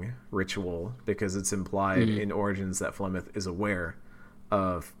joining ritual, because it's implied in Origins that Flemeth is aware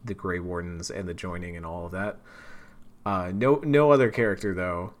of the Grey Wardens and the joining and all of that. No other character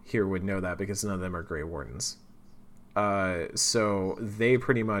though here would know that, because none of them are Grey Wardens. So they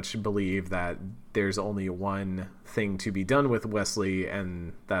pretty much believe that there's only one thing to be done with Wesley,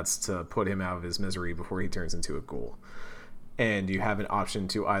 and that's to put him out of his misery before he turns into a ghoul. And you have an option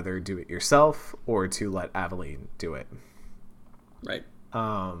to either do it yourself or to let Aveline do it. Right.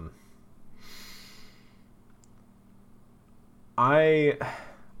 I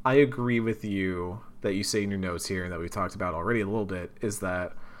agree with you that you say in your notes here, and that we've talked about already a little bit, is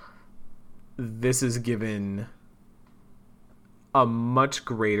that this is given a much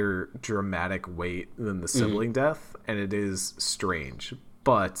greater dramatic weight than the sibling death, and it is strange.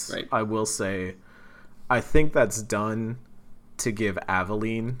 But I will say, I think that's done to give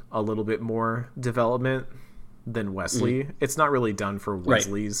Aveline a little bit more development than Wesley. It's not really done for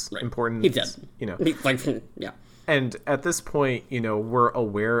Wesley's importance. He's dead. You know, yeah. And at this point, you know, we're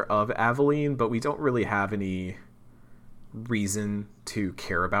aware of Aveline, but we don't really have any reason to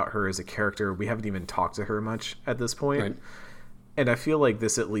care about her as a character. We haven't even talked to her much at this point. Right. And I feel like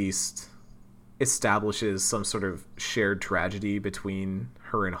this at least establishes some sort of shared tragedy between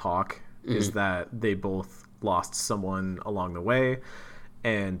her and Hawk, is that they both lost someone along the way,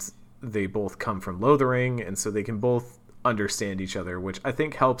 and they both come from Lothering, and so they can both understand each other, which I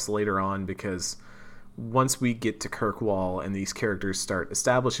think helps later on, because once we get to Kirkwall and these characters start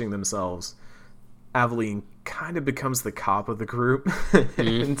establishing themselves, Aveline kind of becomes the cop of the group.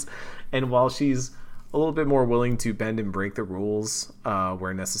 And while she's a little bit more willing to bend and break the rules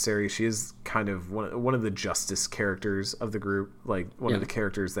where necessary, she is kind of one of the justice characters of the group, like one of the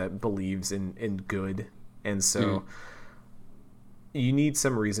characters that believes in good. And so you need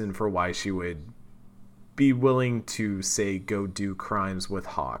some reason for why she would be willing to say go do crimes with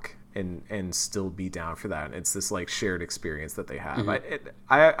Hawk and still be down for that. It's this like shared experience that they have. Mm-hmm.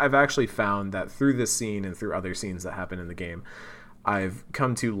 I've actually found that through this scene and through other scenes that happen in the game, I've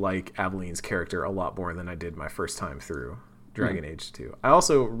come to like Aveline's character a lot more than I did my first time through Dragon Age 2. I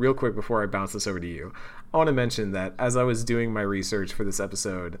also, real quick before I bounce this over to you, I want to mention that as I was doing my research for this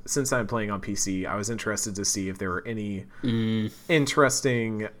episode, since I'm playing on PC, I was interested to see if there were any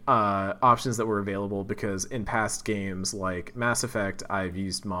interesting options that were available, because in past games like Mass Effect, I've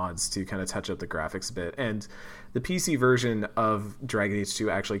used mods to kind of touch up the graphics a bit, and the PC version of Dragon Age 2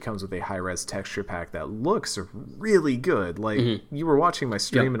 actually comes with a high-res texture pack that looks really good. Like, you were watching my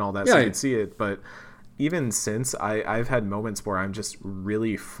stream and all that, so you could see it, but even since, I've had moments where I'm just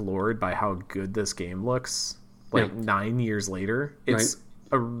really floored by how good this game looks. Like 9 years later, it's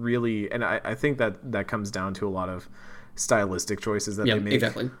a really, and I think that comes down to a lot of stylistic choices that they make.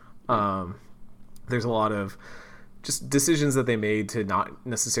 Exactly. There's a lot of just decisions that they made to not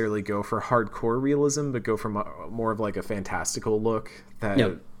necessarily go for hardcore realism, but go for more of like a fantastical look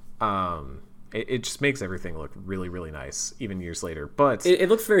that it just makes everything look really, really nice, even years later. But it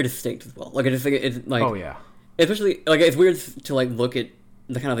looks very distinct as well. Like, I just think it's like, oh yeah, especially like it's weird to like look at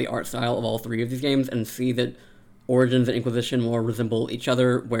the kind of the art style of all three of these games and see that Origins and Inquisition more resemble each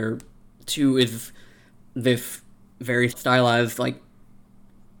other, where 2 is this very stylized, like,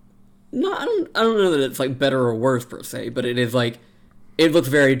 no, I don't know that it's like better or worse per se, but it is like, it looks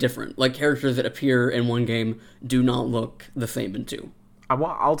very different. Like, characters that appear in one game do not look the same in 2.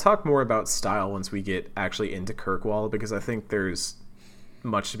 I'll talk more about style once we get actually into Kirkwall, because I think there's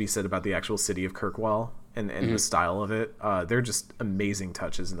much to be said about the actual city of Kirkwall and the style of it. They're just amazing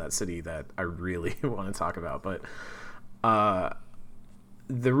touches in that city that I really want to talk about. But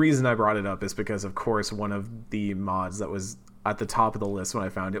the reason I brought it up is because, of course, one of the mods that was at the top of the list when I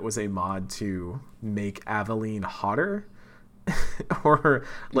found it was a mod to make Aveline hotter. Or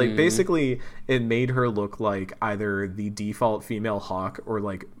like basically it made her look like either the default female Hawk or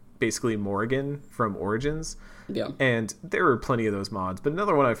like basically Morrigan from Origins. And there were plenty of those mods, but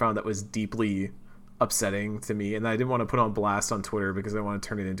another one I found that was deeply upsetting to me, and I didn't want to put on blast on Twitter because I want to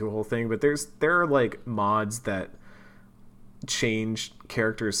turn it into a whole thing, but there are like mods that change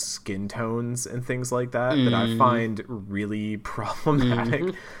characters' skin tones and things like that that I find really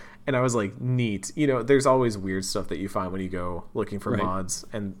problematic. And I was like, neat. You know, there's always weird stuff that you find when you go looking for mods,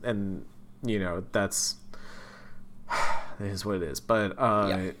 and you know, that's it is what it is. But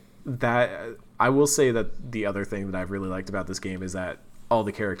that I will say that the other thing that I've really liked about this game is that all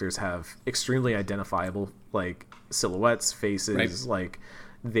the characters have extremely identifiable like silhouettes, faces. Like,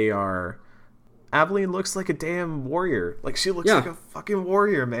 they are. Aveline looks like a damn warrior. Like, she looks like a fucking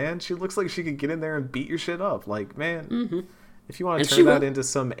warrior, man. She looks like she could get in there and beat your shit up. Like, man. If you want to turn that into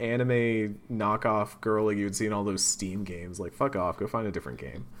some anime knockoff girl like you would see in all those Steam games, like, fuck off, go find a different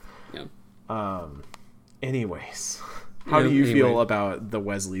game. Anyways, how do you feel about the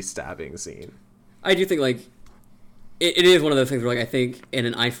Wesley stabbing scene? I do think, like, it is one of those things where, like, I think in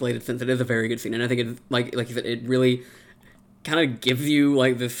an isolated sense it is a very good scene, and I think it's like you said, it really kind of gives you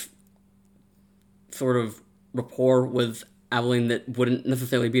like this sort of rapport with Aveline that wouldn't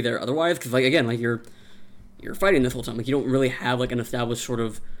necessarily be there otherwise, because, like, again, like, you're fighting this whole time. Like, you don't really have like an established sort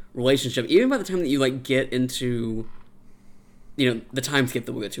of relationship, even by the time that you like get into, you know, the time skip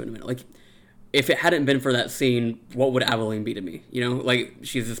that we'll get to in a minute. Like, if it hadn't been for that scene, what would Aveline be to me? You know, like,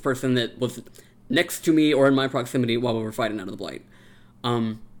 she's this person that was next to me or in my proximity while we were fighting Out of the Blight.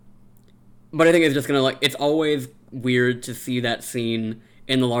 But I think it's just gonna, like, it's always weird to see that scene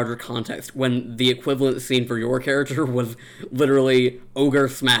in the larger context when the equivalent scene for your character was literally Ogre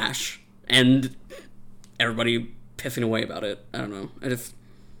Smash and everybody pissing away about it. I don't know. I just...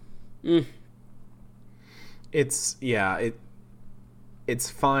 It's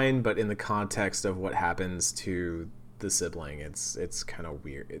fine, but in the context of what happens to the sibling, it's kind of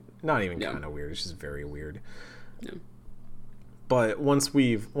weird. Not even kind of weird. It's just very weird. Yeah. But once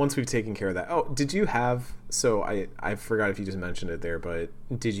we've taken care of that... Oh, did you have... So I forgot if you just mentioned it there, but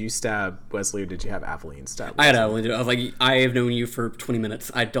did you stab Wesley or did you have Aveline stab Wesley? I had Aveline. I was like, I have known you for 20 minutes.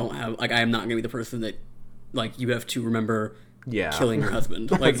 I don't have... Like, I am not going to be the person that... Like, you have to remember killing your husband.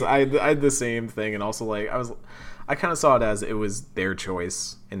 Like, I had the same thing, and also, like, I kind of saw it as it was their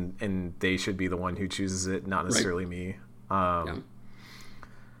choice, and they should be the one who chooses it, not necessarily me.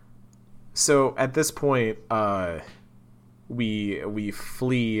 So at this point, we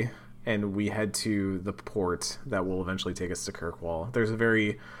flee and we head to the port that will eventually take us to Kirkwall. There's a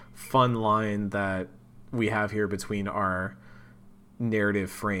very fun line that we have here between our narrative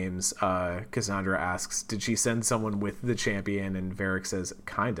frames, Cassandra asks, did she send someone with the champion? And Varric says,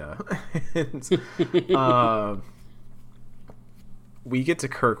 kinda. And, we get to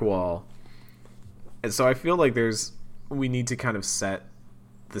Kirkwall, and so I feel like we need to kind of set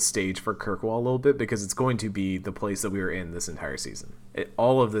the stage for Kirkwall a little bit, because it's going to be the place that we were in this entire season.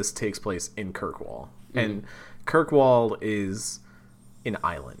 All of this takes place in Kirkwall, and Kirkwall is an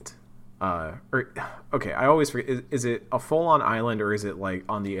island. I always forget. Is it a full-on island, or is it like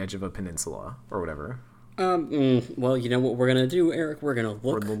on the edge of a peninsula or whatever? Well, you know what we're gonna do, Eric? We're gonna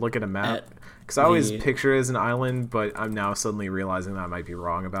look at a map, because I always picture it as an island, but I'm now suddenly realizing that I might be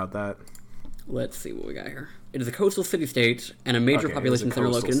wrong about that. Let's see what we got here. It is a coastal city-state and a major population center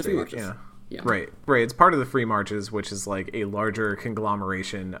located in the Free Marches. Yeah. Right. It's part of the Free Marches, which is like a larger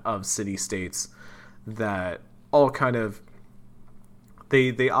conglomeration of city-states that all kind of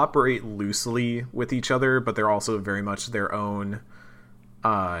they operate loosely with each other, but they're also very much their own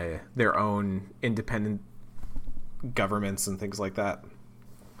independent governments and things like that.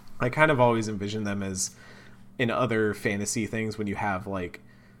 I kind of always envision them as in other fantasy things when you have like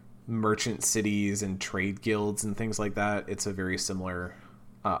merchant cities and trade guilds and things like that. It's a very similar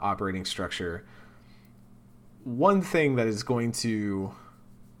operating structure. One thing that is going to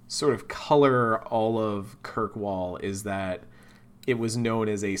sort of color all of Kirkwall is that it was known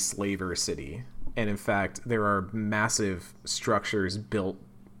as a slaver city. And in fact, there are massive structures built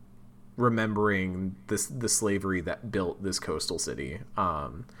remembering the slavery that built this coastal city.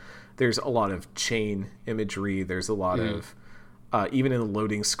 There's a lot of chain imagery. There's a lot of, even in the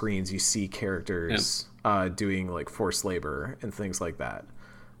loading screens, you see characters doing like forced labor and things like that.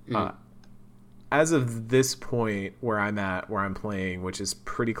 As of this point where I'm playing, which is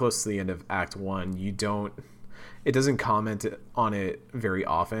pretty close to the end of Act 1, it doesn't comment on it very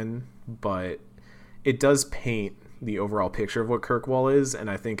often, but it does paint the overall picture of what Kirkwall is, and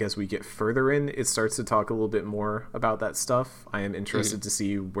I think as we get further in, it starts to talk a little bit more about that stuff. I am interested to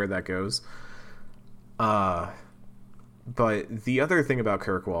see where that goes. But the other thing about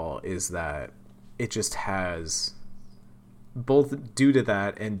Kirkwall is that it just has, both due to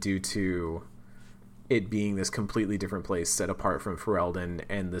that and due to it being this completely different place set apart from Ferelden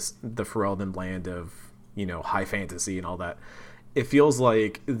and the Ferelden land of, high fantasy and all that, it feels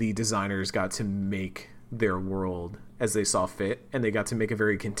like the designers got to make their world as they saw fit, and they got to make a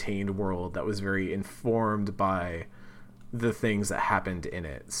very contained world that was very informed by the things that happened in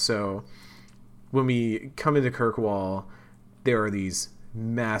it. So when we come into Kirkwall, there are these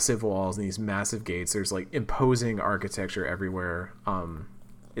massive walls and these massive gates. There's like imposing architecture everywhere.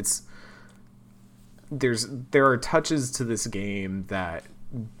 There are touches to this game that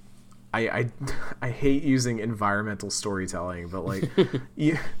I hate using environmental storytelling, but like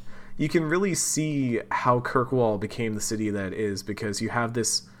you can really see how Kirkwall became the city that it is, because you have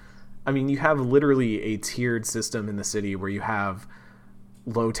you have literally a tiered system in the city where you have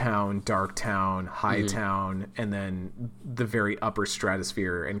low town, dark town, high town, and then the very upper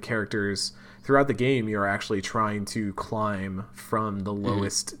stratosphere. And characters throughout the game, you're actually trying to climb from the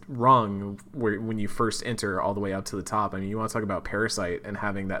lowest rung when you first enter all the way up to the top. I mean, you want to talk about Parasite and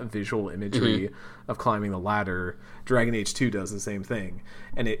having that visual imagery of climbing the ladder. Dragon Age 2 does the same thing,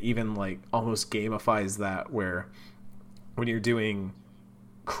 and it even like almost gamifies that, where when you're doing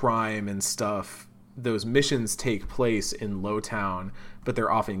crime and stuff, those missions take place in Lowtown, but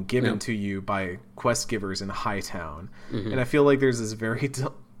they're often given to you by quest givers in Hightown. And I feel like there's this very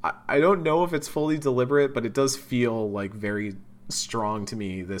I don't know if it's fully deliberate, but it does feel like very strong to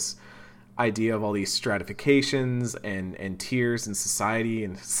me, this idea of all these stratifications and tiers and society.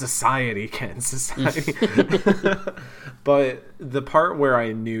 But the part where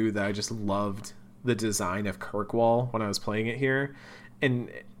I knew that I just loved the design of Kirkwall when I was playing it here, and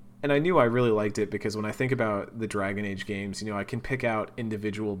I knew I really liked it because when I think about the Dragon Age games, I can pick out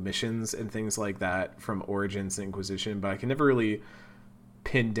individual missions and things like that from Origins and Inquisition, but I can never really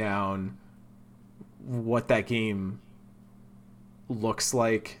pin down what that game looks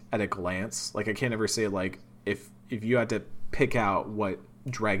like at a glance. Like, I can't ever say, like, if you had to pick out what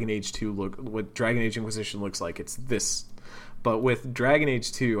Dragon Age Inquisition looks like, it's this. But with Dragon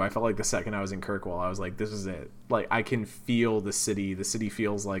Age 2, I felt like the second I was in Kirkwall, I was like, this is it. Like, I can feel the city. The city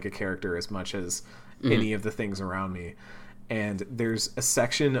feels like a character as much as any of the things around me. And there's a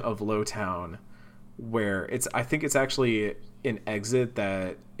section of Lowtown where I think it's actually an exit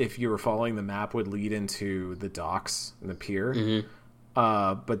that, if you were following the map, would lead into the docks and the pier.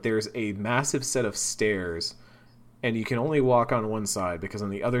 But there's a massive set of stairs, and you can only walk on one side, because on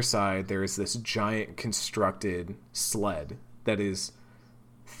the other side there is this giant constructed sled that is,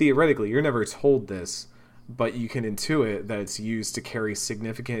 theoretically, you're never told this, but you can intuit that it's used to carry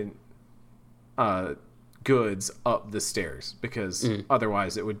significant goods up the stairs, because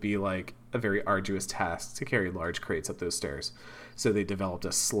otherwise it would be like a very arduous task to carry large crates up those stairs. So they developed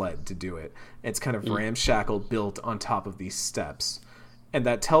a sled to do it. It's kind of ramshackle, built on top of these steps. And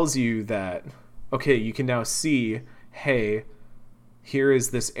that tells you that, okay, you can now see, hey, here is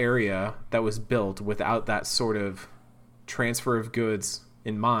this area that was built without that sort of transfer of goods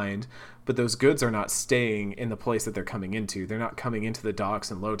in mind, but those goods are not staying in the place that they're coming into. They're not coming into the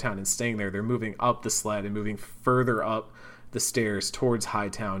docks in Lowtown and staying there. They're moving up the sled and moving further up the stairs towards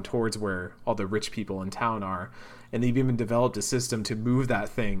Hightown, towards where all the rich people in town are. And they've even developed a system to move that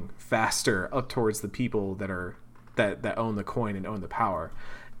thing faster up towards the people that own the coin and own the power.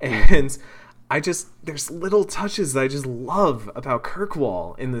 And there's little touches that I just love about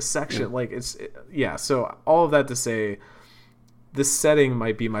Kirkwall in this section. So all of that to say, this setting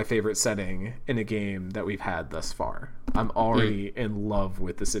might be my favorite setting in a game that we've had thus far. I'm already in love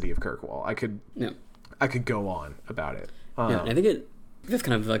with the city of Kirkwall. I could go on about it. I think this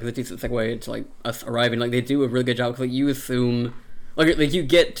kind of like a decent segue into like us arriving. Like they do a really good job. Like you assume, like you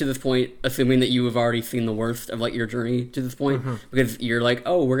get to this point assuming that you have already seen the worst of like your journey to this point, because you're like,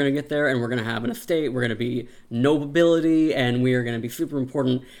 oh, we're gonna get there and we're gonna have an estate. We're gonna be nobility and we are gonna be super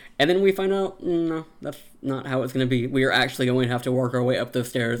important. And then we find out, no, that's not how it's gonna be. We are actually going to have to work our way up those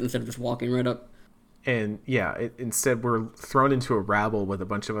stairs instead of just walking right up. And instead we're thrown into a rabble with a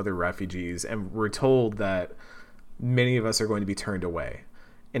bunch of other refugees, and we're told that many of us are going to be turned away.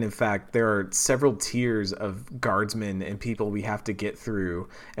 And in fact, there are several tiers of guardsmen and people we have to get through.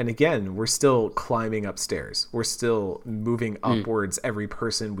 And again, we're still climbing upstairs. We're still moving upwards every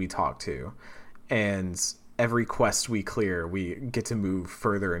person we talk to. And every quest we clear, we get to move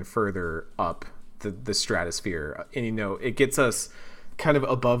further and further up the stratosphere. And, it gets us kind of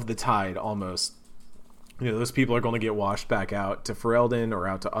above the tide almost. Those people are going to get washed back out to Ferelden or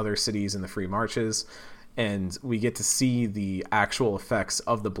out to other cities in the Free Marches. And we get to see the actual effects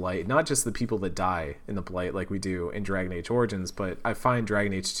of the Blight, not just the people that die in the Blight like we do in Dragon Age Origins, but I find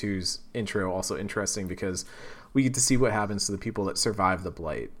Dragon Age 2's intro also interesting because we get to see what happens to the people that survive the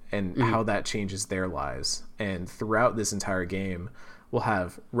Blight and how that changes their lives. And throughout this entire game, we'll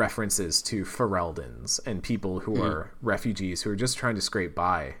have references to Fereldans and people who are refugees who are just trying to scrape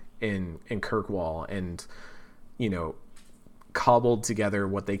by in Kirkwall and, cobbled together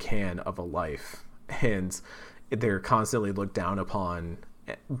what they can of a life. And they're constantly looked down upon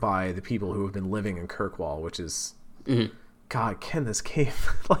by the people who have been living in Kirkwall, which is, God, Ken, this game,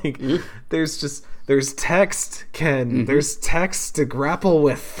 there's text, Ken, there's text to grapple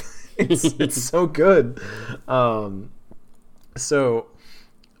with. It's so good. So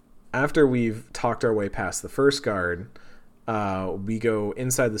after we've talked our way past the first guard, we go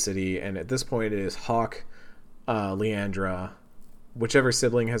inside the city, and at this point it is Hawke, Leandra, whichever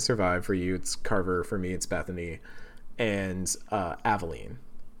sibling has survived. For you, it's Carver. For me, it's Bethany, and Aveline.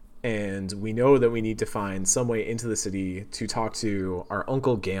 And we know that we need to find some way into the city to talk to our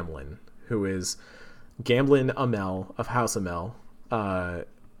uncle Gamlen, who is Gamlen Amell of House Amell,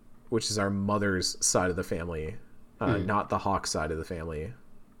 which is our mother's side of the family, not the Hawke side of the family.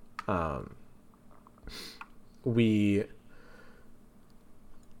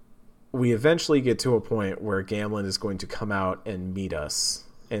 We eventually get to a point where Gamlen is going to come out and meet us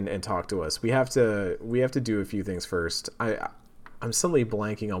and talk to us. We have to do a few things first. I'm suddenly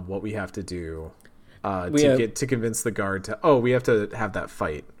blanking on what we have to do to convince the guard to. Oh, we have to have that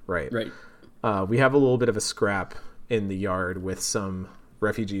fight, right? Right. We have a little bit of a scrap in the yard with some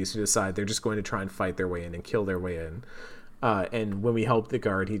refugees who decide they're just going to try and fight their way in and kill their way in. And when we help the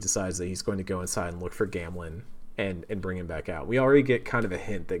guard, he decides that he's going to go inside and look for Gamlen and bring him back out. We already get kind of a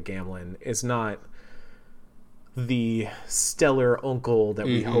hint that Gamlen is not the stellar uncle that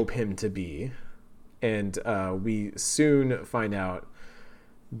we hope him to be. And we soon find out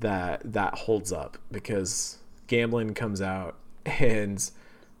that holds up, because Gamlen comes out and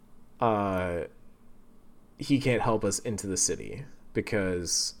he can't help us into the city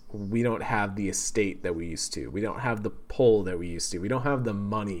because we don't have the estate that we used to. We don't have the pull that we used to. We don't have the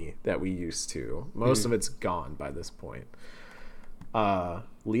money that we used to. Most of it's gone by this point.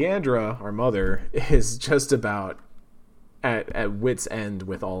 Leandra, our mother, is just about at wit's end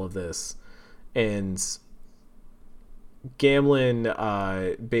with all of this. And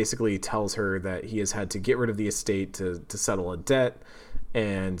Gamlen basically tells her that he has had to get rid of the estate to settle a debt.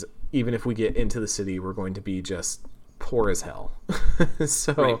 And even if we get into the city, we're going to be just poor as hell.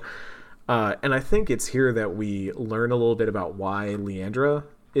 So, right. And I think it's here that we learn a little bit about why Leandra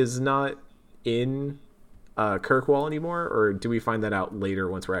is not in Kirkwall anymore, or do we find that out later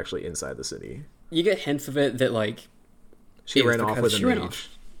once we're actually inside the city? You get hints of it that like she ran off with a mage.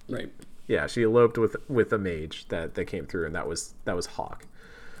 Right. Yeah, she eloped with a mage that came through, and that was Hawk.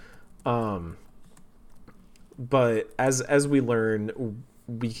 But as we learn,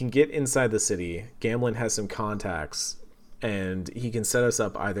 we can get inside the city. Gamlen has some contacts, and he can set us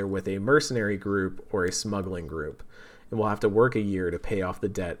up either with a mercenary group or a smuggling group. And we'll have to work a year to pay off the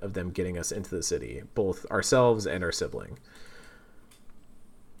debt of them getting us into the city, both ourselves and our sibling.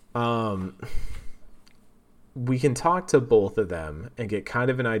 We can talk to both of them and get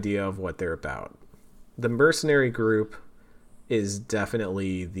kind of an idea of what they're about. The mercenary group is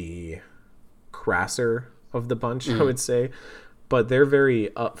definitely the crasser of the bunch, I would say, but they're very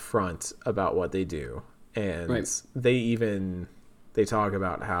upfront about what they do, and they talk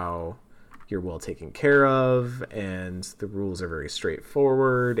about how you're well taken care of, and the rules are very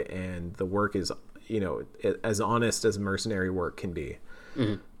straightforward, and the work is, as honest as mercenary work can be.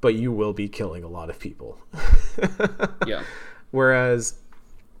 But you will be killing a lot of people. Yeah. Whereas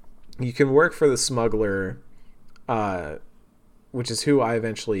you can work for the smuggler, which is who I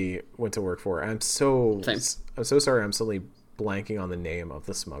eventually went to work for. I'm so sorry. I'm suddenly blanking on the name of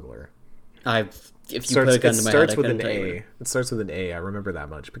the smuggler. If you put a gun to my head, I couldn't tell you. It starts with an A. I remember that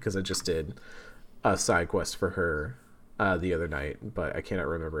much because I just did a side quest for her the other night, but I cannot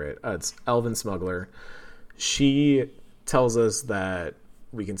remember it. It's Elven Smuggler. She tells us that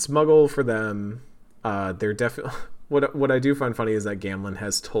we can smuggle for them. They're definitely what I do find funny is that Gamlen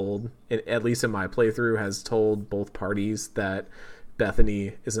has told, at least in my playthrough, has told both parties that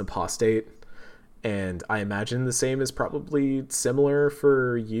Bethany is an apostate. And I imagine the same is probably similar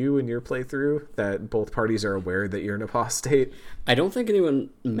for you in your playthrough, that both parties are aware that you're an apostate. I don't think anyone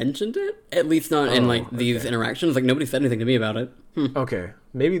mentioned it, at least not in these interactions. Like, nobody said anything to me about it. Okay,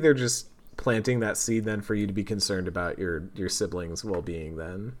 maybe they're just planting that seed then for you to be concerned about your siblings' well-being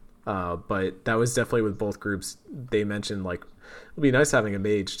then. But that was definitely with both groups. They mentioned, like, it'll be nice having a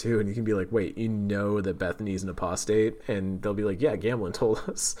mage too, and you can be like, wait, you know that Bethany's an apostate? And they'll be like, yeah, Gamlen told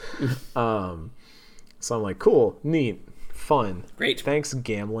us. So I'm like, cool, neat, fun. Great. Thanks,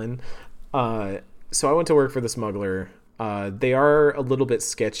 Gamlen. So I went to work for the smuggler. They are a little bit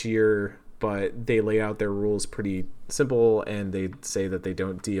sketchier, but they lay out their rules pretty simple, and they say that they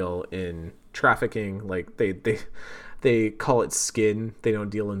don't deal in trafficking. Like, they call it skin. They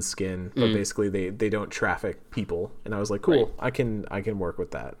don't deal in skin, but basically they don't traffic people. And I was like, cool, right. I can work with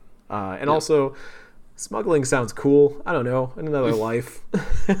that. And also, smuggling sounds cool. I don't know, in another life.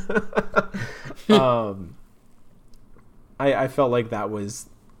 I felt like that was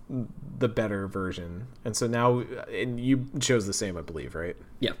the better version, and so now, and you chose the same, I believe, right?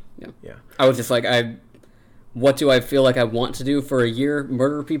 Yeah. I was just like, what do I feel like I want to do for a year?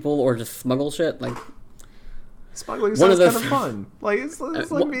 Murder people or just smuggle shit? Like, smuggling sounds kind of fun. Like it's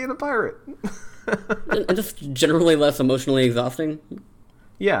like being a pirate, and just generally less emotionally exhausting.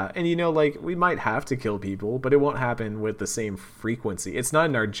 Yeah, and like, we might have to kill people, but it won't happen with the same frequency. It's not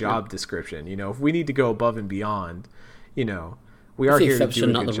in our job description. If we need to go above and beyond, we are here to do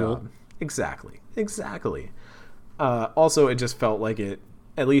a good job. Exactly. Also, it just felt like it,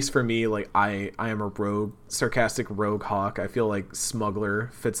 at least for me, like I am a rogue, sarcastic rogue hawk. I feel like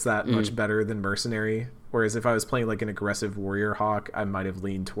smuggler fits that much better than mercenary. Whereas if I was playing like an aggressive warrior hawk, I might have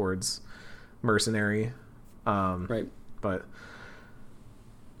leaned towards mercenary. Right. But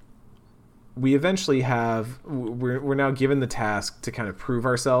we eventually we're now given the task to kind of prove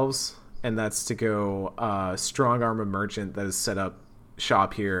ourselves, and that's to go strong arm a merchant that has set up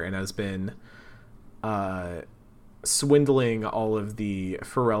shop here and has been swindling all of the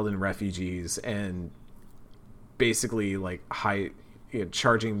Ferelden refugees and basically like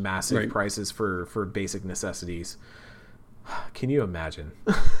charging massive prices for basic necessities. Can you imagine?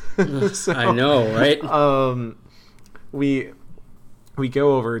 So, I know, right? We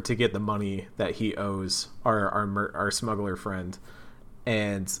go over to get the money that he owes our smuggler friend,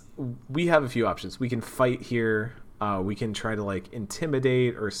 and we have a few options. We can fight here, we can try to like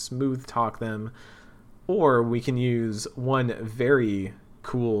intimidate or smooth talk them, or we can use one very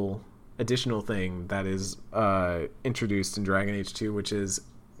cool additional thing that is introduced in Dragon Age 2, which is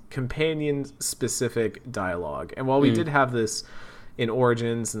companion specific dialogue. And while we did have this in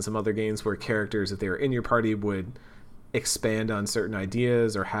Origins and some other games where characters, if they were in your party, would expand on certain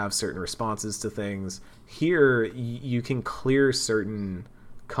ideas or have certain responses to things, here you can clear certain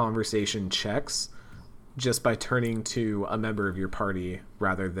conversation checks just by turning to a member of your party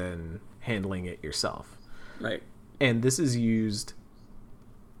rather than handling it yourself. Right. And this is used,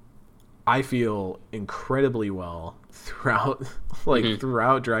 I feel incredibly well throughout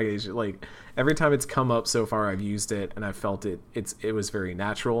throughout Dragon Age. Like every time it's come up so far, I've used it and I've felt it. It was very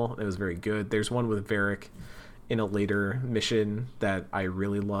natural. It was very good. There's one with Varric in a later mission that I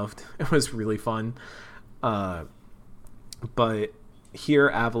really loved. It was really fun. But here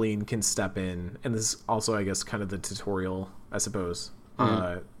Aveline can step in, and this is also, I guess, kind of the tutorial, I suppose,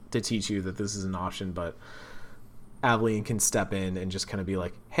 to teach you that this is an option. But Aveline can step in and just kind of be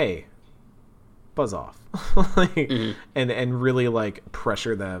like, "Hey, buzz off," and really like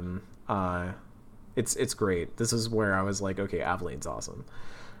pressure them. It's great. This is where I was like, okay, Aveline's awesome.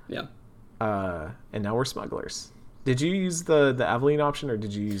 Yeah. And now we're smugglers. Did you use the Aveline option, or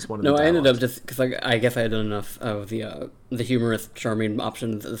did you use one of the No, I dialogues? ended up just because I guess I had done enough of the humorous, charming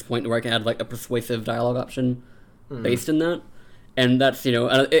options at this point where I can add like a persuasive dialogue option based in that, and that's I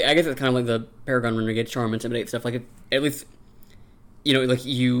guess it's kind of like the Paragon Renegade Charm Intimidate stuff. Like at least like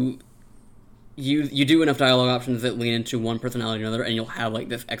you do enough dialogue options that lean into one personality or another, and you'll have like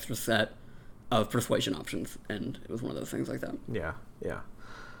this extra set of persuasion options, and it was one of those things like that. Yeah.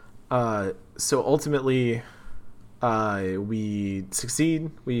 So ultimately, we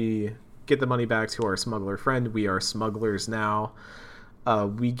succeed. We get the money back to our smuggler friend. We are smugglers now.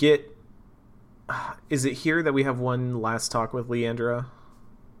 We get... Is it here that we have one last talk with Leandra?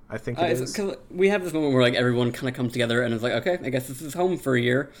 I think it is. 'Cause we have this moment where like everyone kind of comes together and is like, okay, I guess this is home for a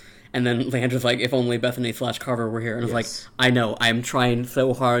year. And then Leandra's like, if only Bethany/Carver were here. And I was like, I know, I'm trying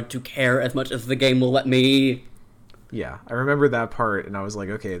so hard to care as much as the game will let me. Yeah, I remember that part, and I was like,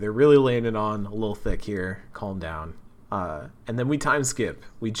 okay, they're really laying it on a little thick here. Calm down. And then we time skip.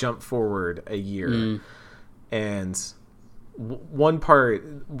 We jump forward a year. And one part,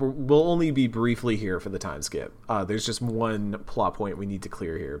 we'll only be briefly here for the time skip. There's just one plot point we need to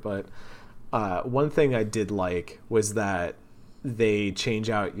clear here. But one thing I did like was that they change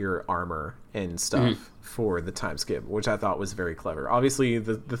out your armor and stuff for the time skip, which I thought was very clever. Obviously,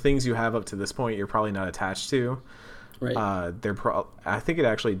 the things you have up to this point, you're probably not attached to. Right. I think it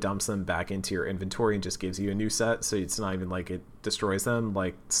actually dumps them back into your inventory and just gives you a new set, so it's not even like it destroys them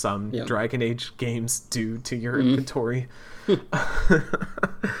like some Dragon Age games do to your inventory. Okay,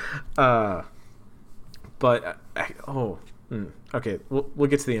 we'll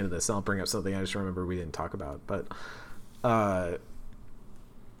get to the end of this, and I'll bring up something I just remember we didn't talk about. But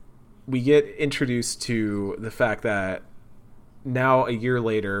we get introduced to the fact that now, a year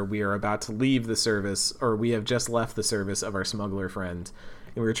later, we are about to leave the service, or we have just left the service of our smuggler friend,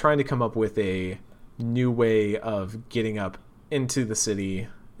 and we're trying to come up with a new way of getting up into the city,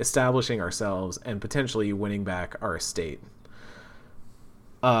 establishing ourselves, and potentially winning back our estate.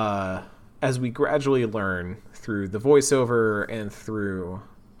 As we gradually learn through the voiceover and through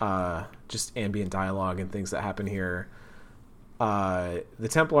just ambient dialogue and things that happen here, the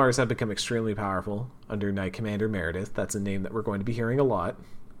Templars have become extremely powerful under Knight Commander Meredith. That's a name that we're going to be hearing a lot.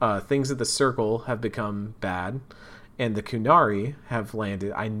 Things at the Circle have become bad, and the Qunari have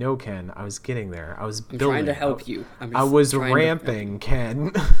landed. I know, Ken. I was getting there. I'm trying to help you. I was ramping,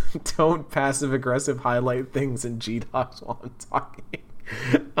 Ken. Don't passive aggressive highlight things in GDocs while I'm talking.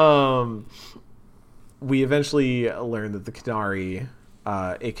 We eventually learned that the Qunari,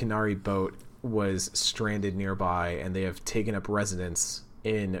 a Qunari boat, was stranded nearby, and they have taken up residence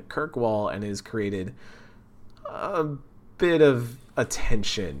in Kirkwall, and has created a bit of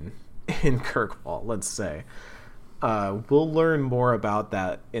attention in Kirkwall, let's say. We'll learn more about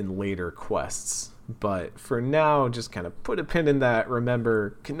that in later quests, but for now, just kind of put a pin in that.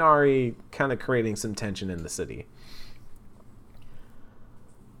 Remember, Qunari kind of creating some tension in the city.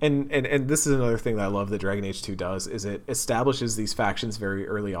 And this is another thing that I love that Dragon Age 2 does, is it establishes these factions very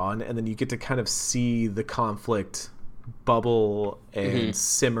early on, and then you get to kind of see the conflict bubble and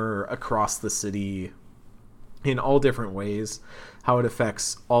simmer across the city in all different ways, how it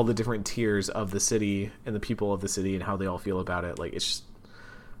affects all the different tiers of the city and the people of the city and how they all feel about it. Like, it's just...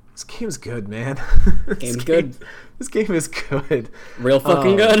 This game's good, man. Game's good. This game is good. Real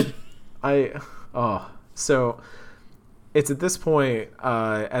fucking good. So... It's at this point,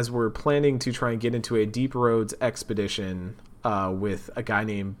 as we're planning to try and get into a Deep Roads expedition with a guy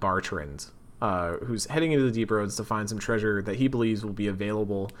named Bartrand, who's heading into the Deep Roads to find some treasure that he believes will be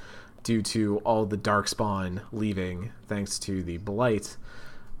available due to all the Darkspawn leaving, thanks to the Blight.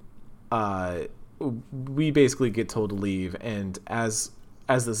 We basically get told to leave, and as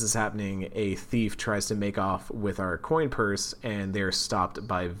this is happening, a thief tries to make off with our coin purse, and they're stopped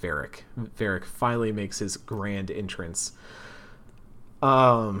by Varric. Varric finally makes his grand entrance.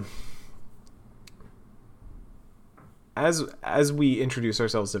 As we introduce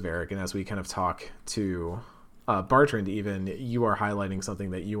ourselves to Varric, and as we kind of talk to Bartrand, even, you are highlighting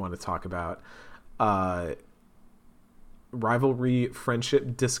something that you want to talk about. Rivalry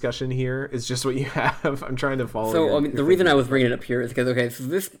friendship discussion here is just what you have. I'm trying to follow. So the reason I was bringing it up here is because so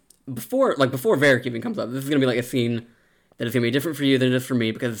this before Varric even comes up, this is gonna be like a scene that is gonna be different for you than it is for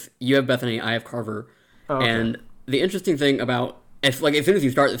me because you have Bethany, I have Carver, and the interesting thing about as soon as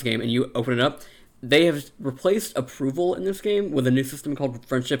you start this game and you open it up, they have replaced approval in this game with a new system called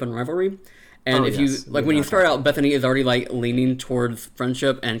friendship and rivalry. And you when you start out, Bethany is already like leaning towards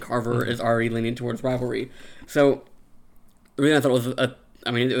friendship, and Carver is already leaning towards rivalry. So the reason I thought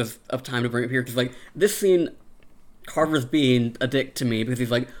it was up time to bring it up here because like this scene, Carver's being a dick to me because he's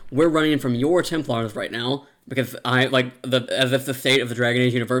like, we're running from your Templars right now because as if the state of the Dragon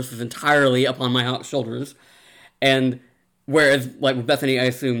Age universe is entirely upon my shoulders, and whereas like with Bethany, I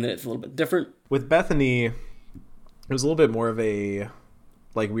assume that it's a little bit different. With Bethany, it was a little bit more of a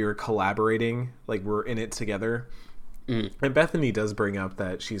like we were collaborating, like we're in it together. And Bethany does bring up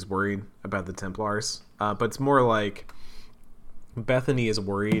that she's worried about the Templars, but it's more like Bethany is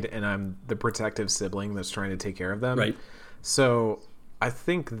worried and I'm the protective sibling that's trying to take care of them. Right. So I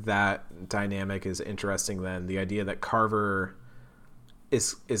think that dynamic is interesting then. The idea that Carver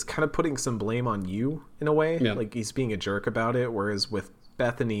is kind of putting some blame on you in a way. Yeah. Like he's being a jerk about it. Whereas with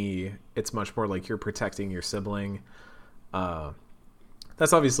Bethany, it's much more like you're protecting your sibling.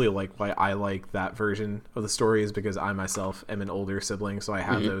 That's obviously like why I like that version of the story is because I myself am an older sibling. So I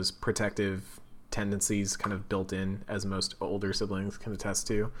have those protective tendencies kind of built in, as most older siblings can attest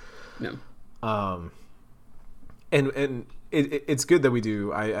to. Yeah. And it's good that we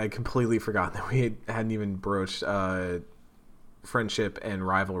do. I completely forgot that we hadn't even broached friendship and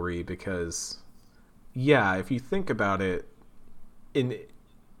rivalry because, yeah, if you think about it,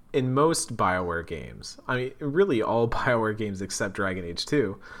 in most BioWare games, I mean, really all BioWare games except Dragon Age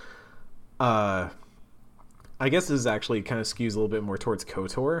 2, I guess this actually kind of skews a little bit more towards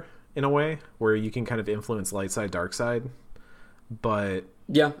KOTOR in a way, where you can kind of influence light side, dark side. But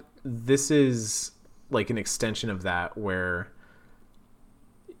yeah, this is like an extension of that, where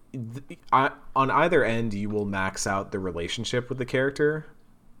on either end you will max out the relationship with the character,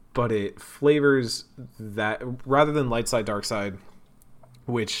 but it flavors that rather than light side, dark side,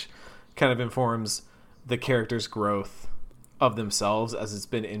 which kind of informs the character's growth of themselves as it's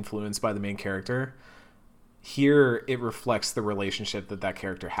been influenced by the main character. Here, it reflects the relationship that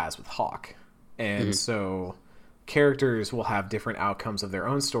character has with Hawke. And so characters will have different outcomes of their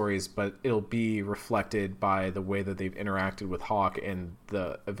own stories, but it'll be reflected by the way that they've interacted with Hawke and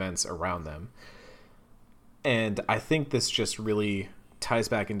the events around them. And I think this just really ties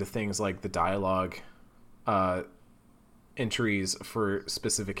back into things like the dialogue entries for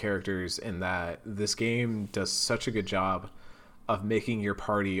specific characters, in that this game does such a good job of making your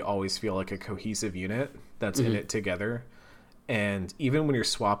party always feel like a cohesive unit that's in it together. And even when you're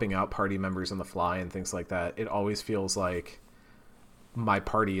swapping out party members on the fly and things like that, it always feels like my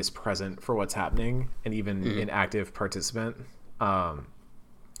party is present for what's happening and even an active participant.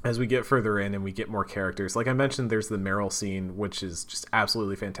 As we get further in and we get more characters, like I mentioned, there's the Meryl scene, which is just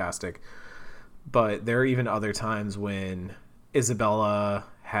absolutely fantastic. But there are even other times when Isabella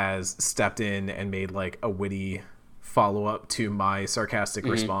has stepped in and made like a witty follow-up to my sarcastic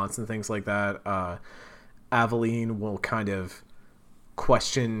response and things like that. Aveline will kind of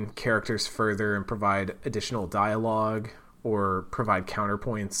question characters further and provide additional dialogue or provide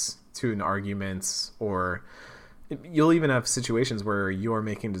counterpoints to an argument, or you'll even have situations where you're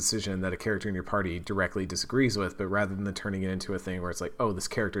making a decision that a character in your party directly disagrees with, but rather than turning it into a thing where it's like, oh, this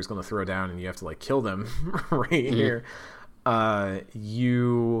character is going to throw down and you have to like kill them right here,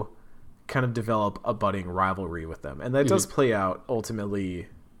 you kind of develop a budding rivalry with them. And that does play out ultimately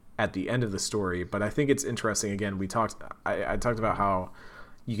at the end of the story. But I think it's interesting. Again, I talked about how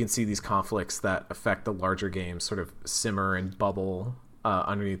you can see these conflicts that affect the larger game sort of simmer and bubble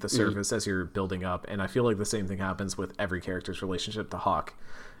underneath the surface as you're building up. And I feel like the same thing happens with every character's relationship to Hawke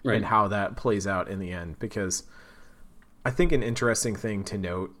and how that plays out in the end. Because I think an interesting thing to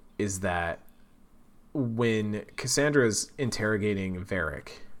note is that when Cassandra's interrogating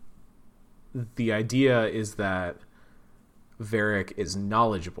Varric, the idea is that Varric is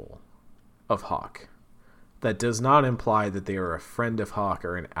knowledgeable of Hawke. That does not imply that they are a friend of Hawke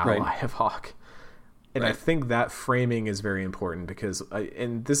or an ally of Hawke. And I think that framing is very important because,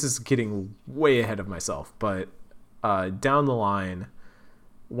 and this is getting way ahead of myself, but down the line,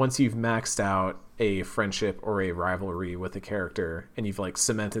 once you've maxed out a friendship or a rivalry with a character and you've like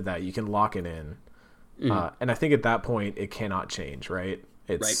cemented that, you can lock it in. And I think at that point it cannot change, right?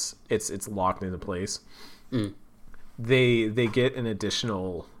 It's locked into place. They get an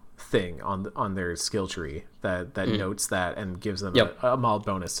additional thing on their skill tree that notes that and gives them Yep. a mild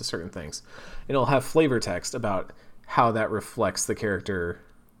bonus to certain things. And it'll have flavor text about how that reflects the character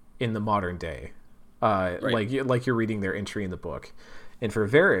in the modern day, like you're reading their entry in the book. And for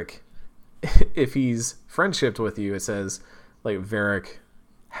Varric, if he's friendshipped with you, it says like Varric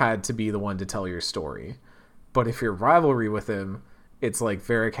had to be the one to tell your story. But if you're rivalry with him, it's like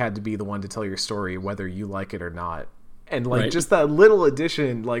Varric had to be the one to tell your story whether you like it or not. And like just that little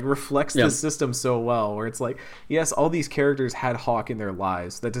addition like reflects the system so well, where it's like, yes, all these characters had Hawke in their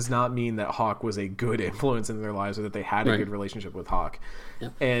lives. That does not mean that Hawke was a good influence in their lives or that they had a good relationship with Hawke. Yeah.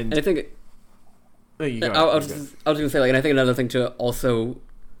 And I think I was just gonna say, like, and I think another thing to also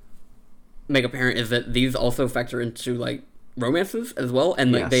make apparent is that these also factor into like romances as well,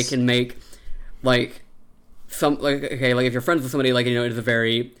 and like they can make like some like, okay, like if you're friends with somebody, like, you know, it's a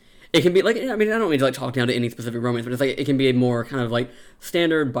very, it can be like, I mean, I don't mean to like talk down to any specific romance, but it's like it can be a more kind of like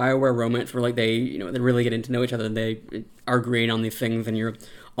standard BioWare romance where like they, you know, they're really getting to know each other and they are agreeing on these things, and you're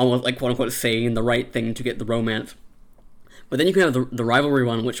almost like quote unquote saying the right thing to get the romance. But then you can have the rivalry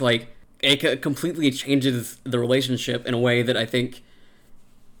one, which like it completely changes the relationship in a way that I think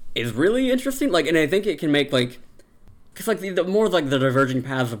is really interesting. Like, and I think it can make like, because like the more like the diverging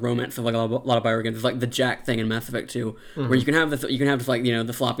paths of romance of like a lot of BioWare games is like the Jack thing in Mass Effect 2, where you can have this like, you know,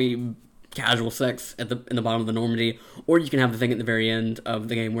 the sloppy casual sex in the bottom of the Normandy, or you can have the thing at the very end of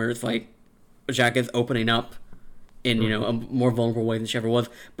the game where it's like Jack is opening up in, you know, a more vulnerable way than she ever was.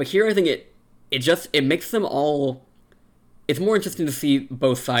 But here I think it makes them all. It's more interesting to see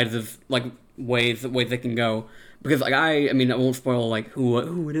both sides of like ways they can go, because like I mean I won't spoil like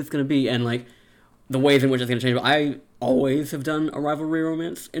who it is going to be and like the ways in which it's going to change, but I always have done a rivalry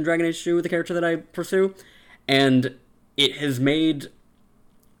romance in Dragon Age 2 with the character that I pursue, and it has made,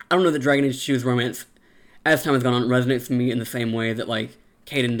 I don't know that Dragon Age 2's romance, as time has gone on, resonates with me in the same way that like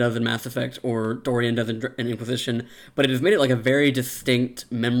Kaidan does in Mass Effect or Dorian does in Inquisition, but it has made it like a very distinct,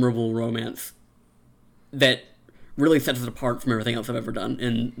 memorable romance that really sets it apart from everything else I've ever done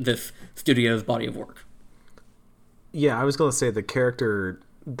in this studio's body of work. Yeah, I was going to say the character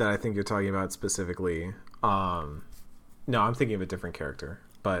that I think you're talking about specifically, no, I'm thinking of a different character,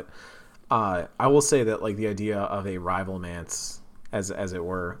 but I will say that like the idea of a rivalmance, as it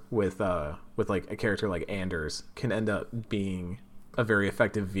were, with like a character like Anders can end up being a very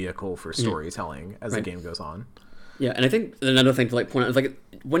effective vehicle for storytelling as the game goes on. Yeah, and I think another thing to like point out is like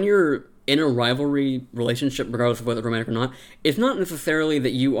when you're in a rivalry relationship, regardless of whether romantic or not, it's not necessarily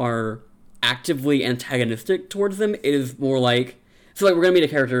that you are actively antagonistic towards them. It is more like, so like we're gonna meet a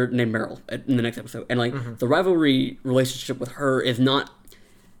character named Meryl in the next episode, and like the rivalry relationship with her is not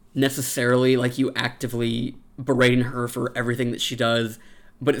necessarily like you actively berating her for everything that she does,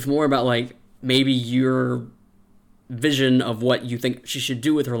 but it's more about like maybe your vision of what you think she should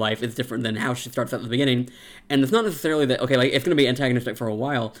do with her life is different than how she starts at the beginning. And it's not necessarily that, okay, like it's going to be antagonistic for a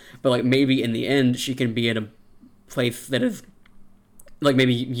while, but like maybe in the end she can be at a place that is like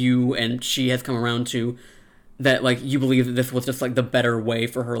maybe you and she has come around to, that like you believe that this was just like the better way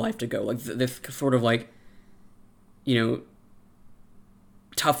for her life to go, like this sort of like, you know,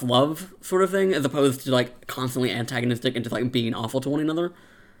 tough love sort of thing, as opposed to like constantly antagonistic and just like being awful to one another.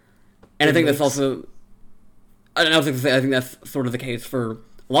 And I think that's also, I think that's sort of the case for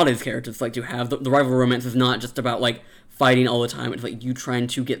a lot of these characters. Like, to have the rival romance is not just about like fighting all the time. It's like you trying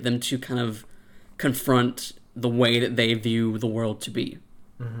to get them to kind of confront the way that they view the world to be.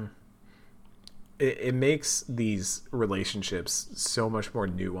 Mm-hmm. It makes these relationships so much more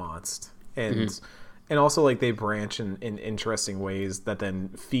nuanced, and also like they branch in interesting ways that then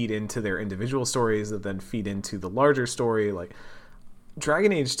feed into their individual stories, that then feed into the larger story. Like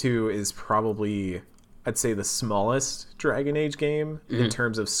Dragon Age 2 is probably, I'd say, the smallest Dragon Age game in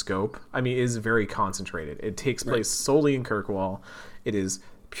terms of scope. I mean, it is very concentrated. It takes place solely in Kirkwall. It is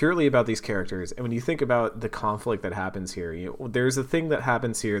purely about these characters. And when you think about the conflict that happens here, there's a thing that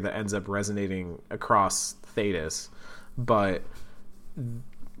happens here that ends up resonating across Thedas, but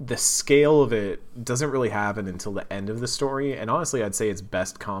the scale of it doesn't really happen until the end of the story. And honestly, I'd say its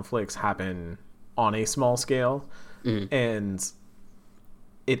best conflicts happen on a small scale. And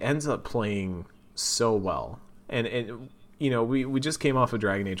it ends up playing so well. And you know, we just came off of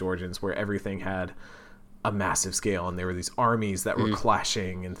Dragon Age Origins, where everything had a massive scale and there were these armies that were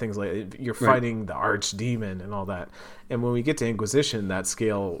clashing and things like, you're fighting the archdemon and all that. And when we get to Inquisition, that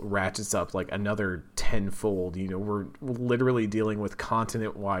scale ratchets up like another tenfold. You know, we're literally dealing with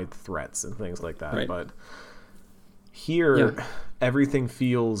continent-wide threats and things like that. But here everything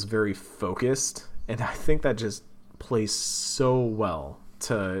feels very focused, and I think that just plays so well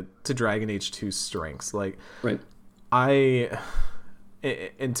to Dragon Age 2's strengths. Like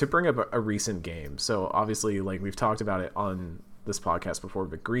and to bring up a recent game, so obviously, like, we've talked about it on this podcast before,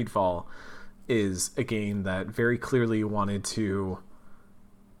 but Greedfall is a game that very clearly wanted to,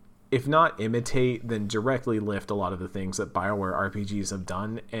 if not imitate, then directly lift a lot of the things that BioWare RPGs have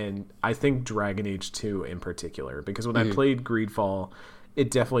done, and I think Dragon Age 2 in particular, because when I played Greedfall,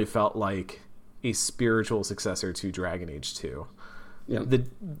 it definitely felt like a spiritual successor to Dragon Age 2. Yeah. The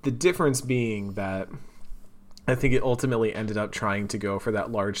difference being that I think it ultimately ended up trying to go for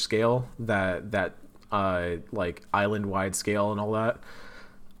that large scale, that like island-wide scale and all that,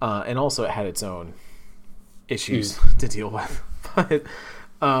 and also it had its own issues to deal with, but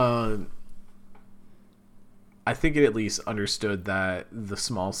I think it at least understood that the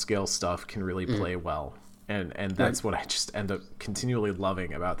small scale stuff can really play well, and that's what I just end up continually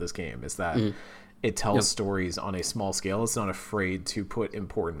loving about this game, is that it tells stories on a small scale. It's not afraid to put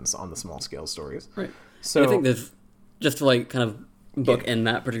importance on the small scale stories. Right. So and I think there's, just to like kind of bookend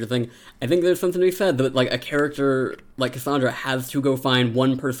that particular thing, I think there's something to be said that like a character like Cassandra has to go find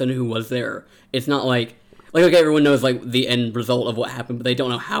one person who was there. It's not like okay, everyone knows like the end result of what happened, but they don't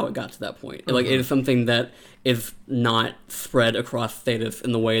know how it got to that point. Like it is something that is not spread across Thedas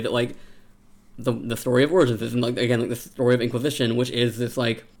in the way that like the story of Origins is, and like again like the story of Inquisition, which is this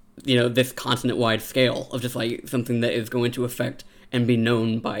like, you know, this continent-wide scale of just like something that is going to affect and be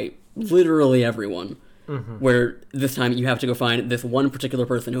known by literally everyone. Where this time you have to go find this one particular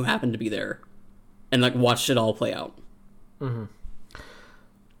person who happened to be there and like watch it all play out.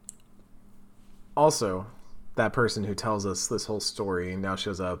 Also, that person who tells us this whole story now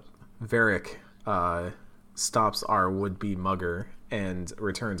shows up. Varric stops our would-be mugger and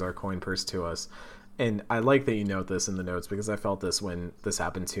returns our coin purse to us. And I like that you note this in the notes, because I felt this when this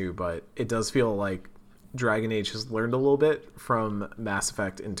happened too, but it does feel like Dragon Age has learned a little bit from Mass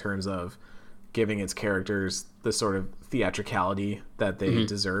Effect in terms of giving its characters the sort of theatricality that they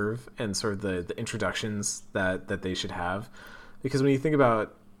deserve, and sort of the introductions that they should have. Because when you think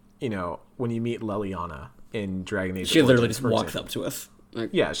about, you know, when you meet Leliana in Dragon Age, she literally just walks up to us. Like,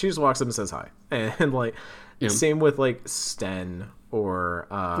 yeah, she just walks up and says hi. And like, same with like Sten or...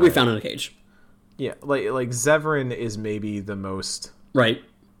 we found in a cage. Yeah, like Zevran is maybe the most... Right.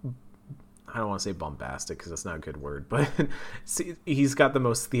 I don't want to say bombastic because that's not a good word, but see, he's got the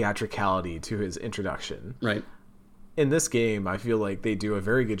most theatricality to his introduction. Right. In this game, I feel like they do a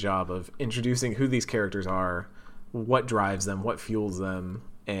very good job of introducing who these characters are, what drives them, what fuels them,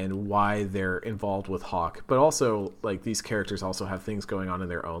 and why they're involved with Hawke. But also, like, these characters also have things going on in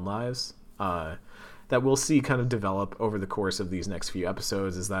their own lives that we'll see kind of develop over the course of these next few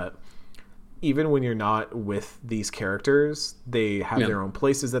episodes, is that even when you're not with these characters, they have their own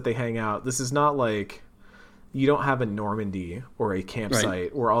places that they hang out. This is not like, you don't have a Normandy or a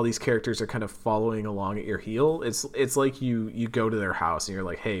campsite where all these characters are kind of following along at your heel. It's like you go to their house and you're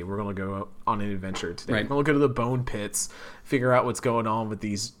like, hey, we're going to go on an adventure today. Right. We're going to go to the bone pits, figure out what's going on with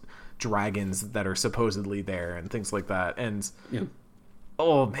these dragons that are supposedly there and things like that. And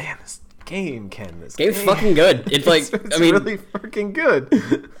oh man, this game, Ken, this game's fucking good. It's like, it's I mean, really fucking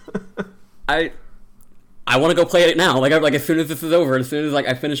good. I want to go play it now. Like as soon as this is over, as soon as like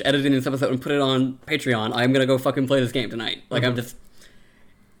I finish editing this episode and put it on Patreon, I'm gonna go fucking play this game tonight. Like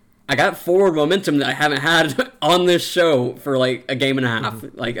I got forward momentum that I haven't had on this show for like a game and a half.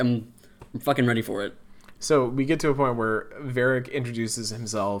 Like I'm fucking ready for it. So we get to a point where Varric introduces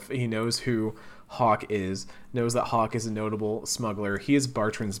himself. He knows who Hawke is, knows that Hawke is a notable smuggler. He is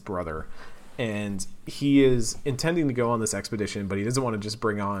Bartrand's brother, and he is intending to go on this expedition, but he doesn't want to just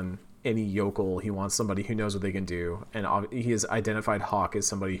bring on any yokel. He wants somebody who knows what they can do, and he has identified Hawke as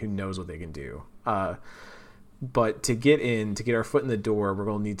somebody who knows what they can do. But to get our foot in the door, we're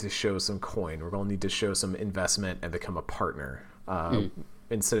going to need to show some coin. We're going to need to show some investment and become a partner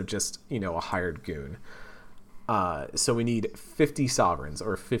instead of just, a hired goon. So we need 50 sovereigns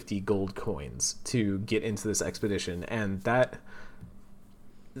or 50 gold coins to get into this expedition, and that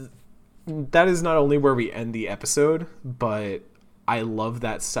is not only where we end the episode, but I love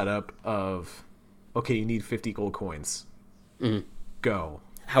that setup of, okay, you need 50 gold coins. Go.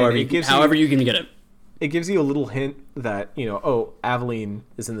 However you can get it. It gives you a little hint that, Aveline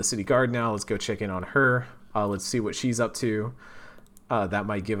is in the city guard now. Let's go check in on her. Let's see what she's up to. That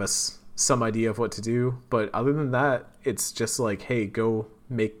might give us some idea of what to do. But other than that, it's just like, hey, go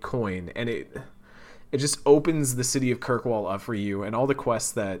make coin. And it just opens the city of Kirkwall up for you. And all the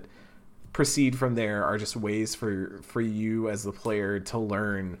quests that proceed from there are just ways for you as the player to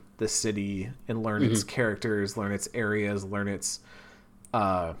learn the city and learn its characters, learn its areas, learn its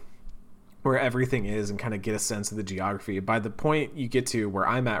where everything is, and kind of get a sense of the geography. By the point you get to where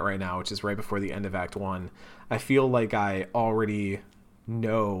I'm at right now, which is right before the end of Act 1, I feel like I already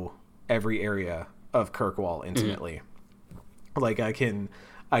know every area of Kirkwall intimately. Like, I can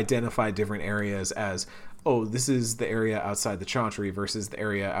identify different areas as, oh, this is the area outside the Chauntry versus the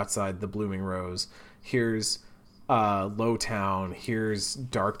area outside the Blooming Rose. Here's Lowtown. Here's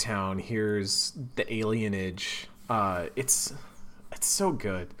Darktown. Here's the Alienage. It's so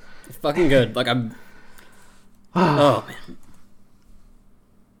good. It's fucking good. Like, I'm... Oh, man.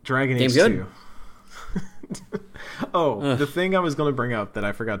 Dragon Age 2. The thing I was going to bring up that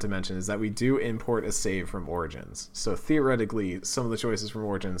I forgot to mention is that we do import a save from Origins. So theoretically, some of the choices from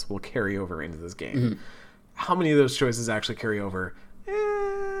Origins will carry over into this game. Mm-hmm. How many of those choices actually carry over?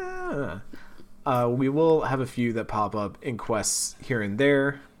 We will have a few that pop up in quests here and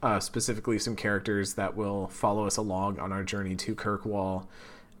there, specifically some characters that will follow us along on our journey to Kirkwall,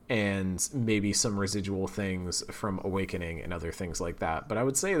 and maybe some residual things from Awakening and other things like that. But I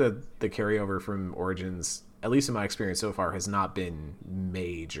would say that the carryover from Origins, at least in my experience so far, has not been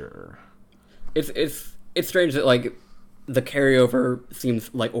major. It's strange that, like, the carryover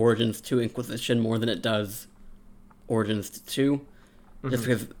seems like Origins to Inquisition more than it does Origins 2. Just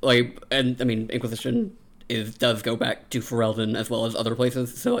because, like, and I mean, Inquisition does go back to Ferelden as well as other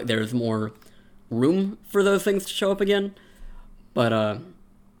places, so like, there's more room for those things to show up again. But,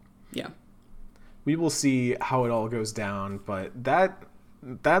 yeah. We will see how it all goes down, but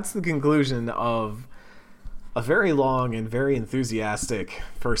that's the conclusion of a very long and very enthusiastic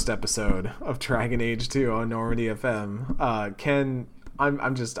first episode of Dragon Age 2 on Normandy FM. Ken,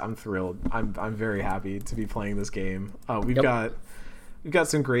 I'm thrilled. I'm very happy to be playing this game. We've got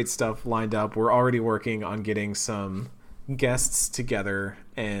some great stuff lined up. We're already working on getting some guests together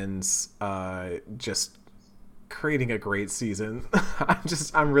and just creating a great season.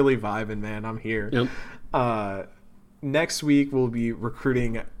 I'm really vibing, man. I'm here. Yep. Next week we'll be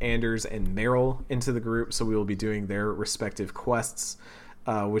recruiting Anders and Meryl into the group, so we will be doing their respective quests,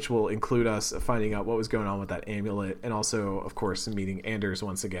 which will include us finding out what was going on with that amulet, and also, of course, meeting Anders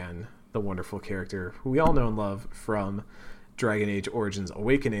once again, the wonderful character who we all know and love from Dragon Age Origins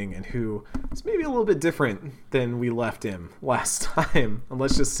Awakening, and who is maybe a little bit different than we left him last time. And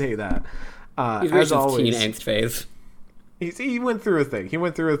let's just say that. He's reached his teen angst phase. He went through a thing.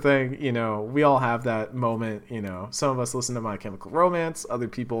 You know, we all have that moment. You know, some of us listen to My Chemical Romance. Other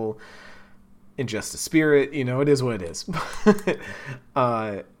people ingest a spirit. You know, it is what it is.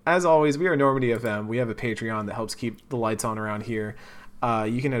 As always, we are Normandy FM. We have a Patreon that helps keep the lights on around here.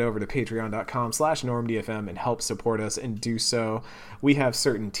 You can head over to patreon.com/NormandyFM and help support us and do so. We have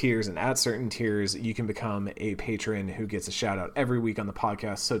certain tiers, and at certain tiers, you can become a patron who gets a shout out every week on the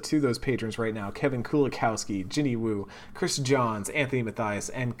podcast. So to those patrons right now, Kevin Kulikowski, Ginny Wu, Chris Johns, Anthony Mathias,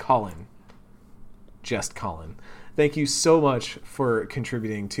 and Colin. Just Colin. Thank you so much for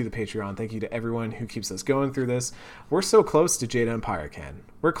contributing to the Patreon. Thank you to everyone who keeps us going through this. We're so close to Jade Empire, Ken.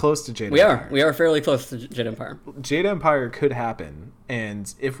 We're close to Jade Empire. We are fairly close to Jade Empire. Jade Empire could happen,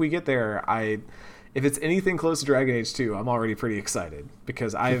 and if we get there, if it's anything close to Dragon Age 2, I'm already pretty excited,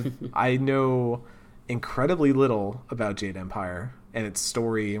 because I know incredibly little about Jade Empire and its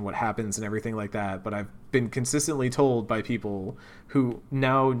story and what happens and everything like that, but I've been consistently told by people who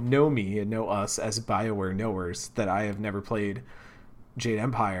now know me and know us as BioWare knowers that I have never played Jade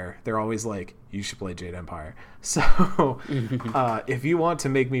Empire. They're always like, you should play Jade Empire. So if you want to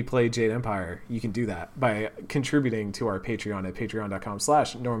make me play Jade Empire, you can do that by contributing to our Patreon at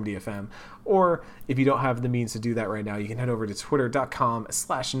patreon.com/NormandyFM. Or if you don't have the means to do that right now, you can head over to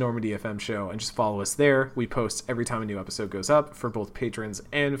twitter.com/NormandyFM show and just follow us there. We post every time a new episode goes up for both patrons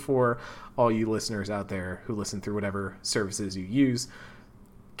and for all you listeners out there who listen through whatever services you use.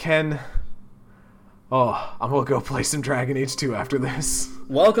 Ken, I'm going to go play some Dragon Age 2 after this.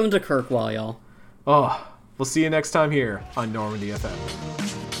 Welcome to Kirkwall, y'all. We'll see you next time here on Normandy FM.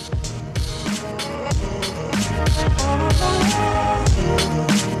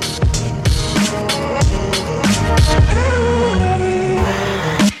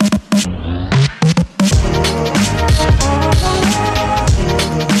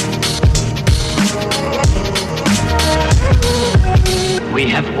 We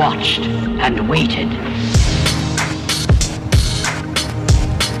have watched and waited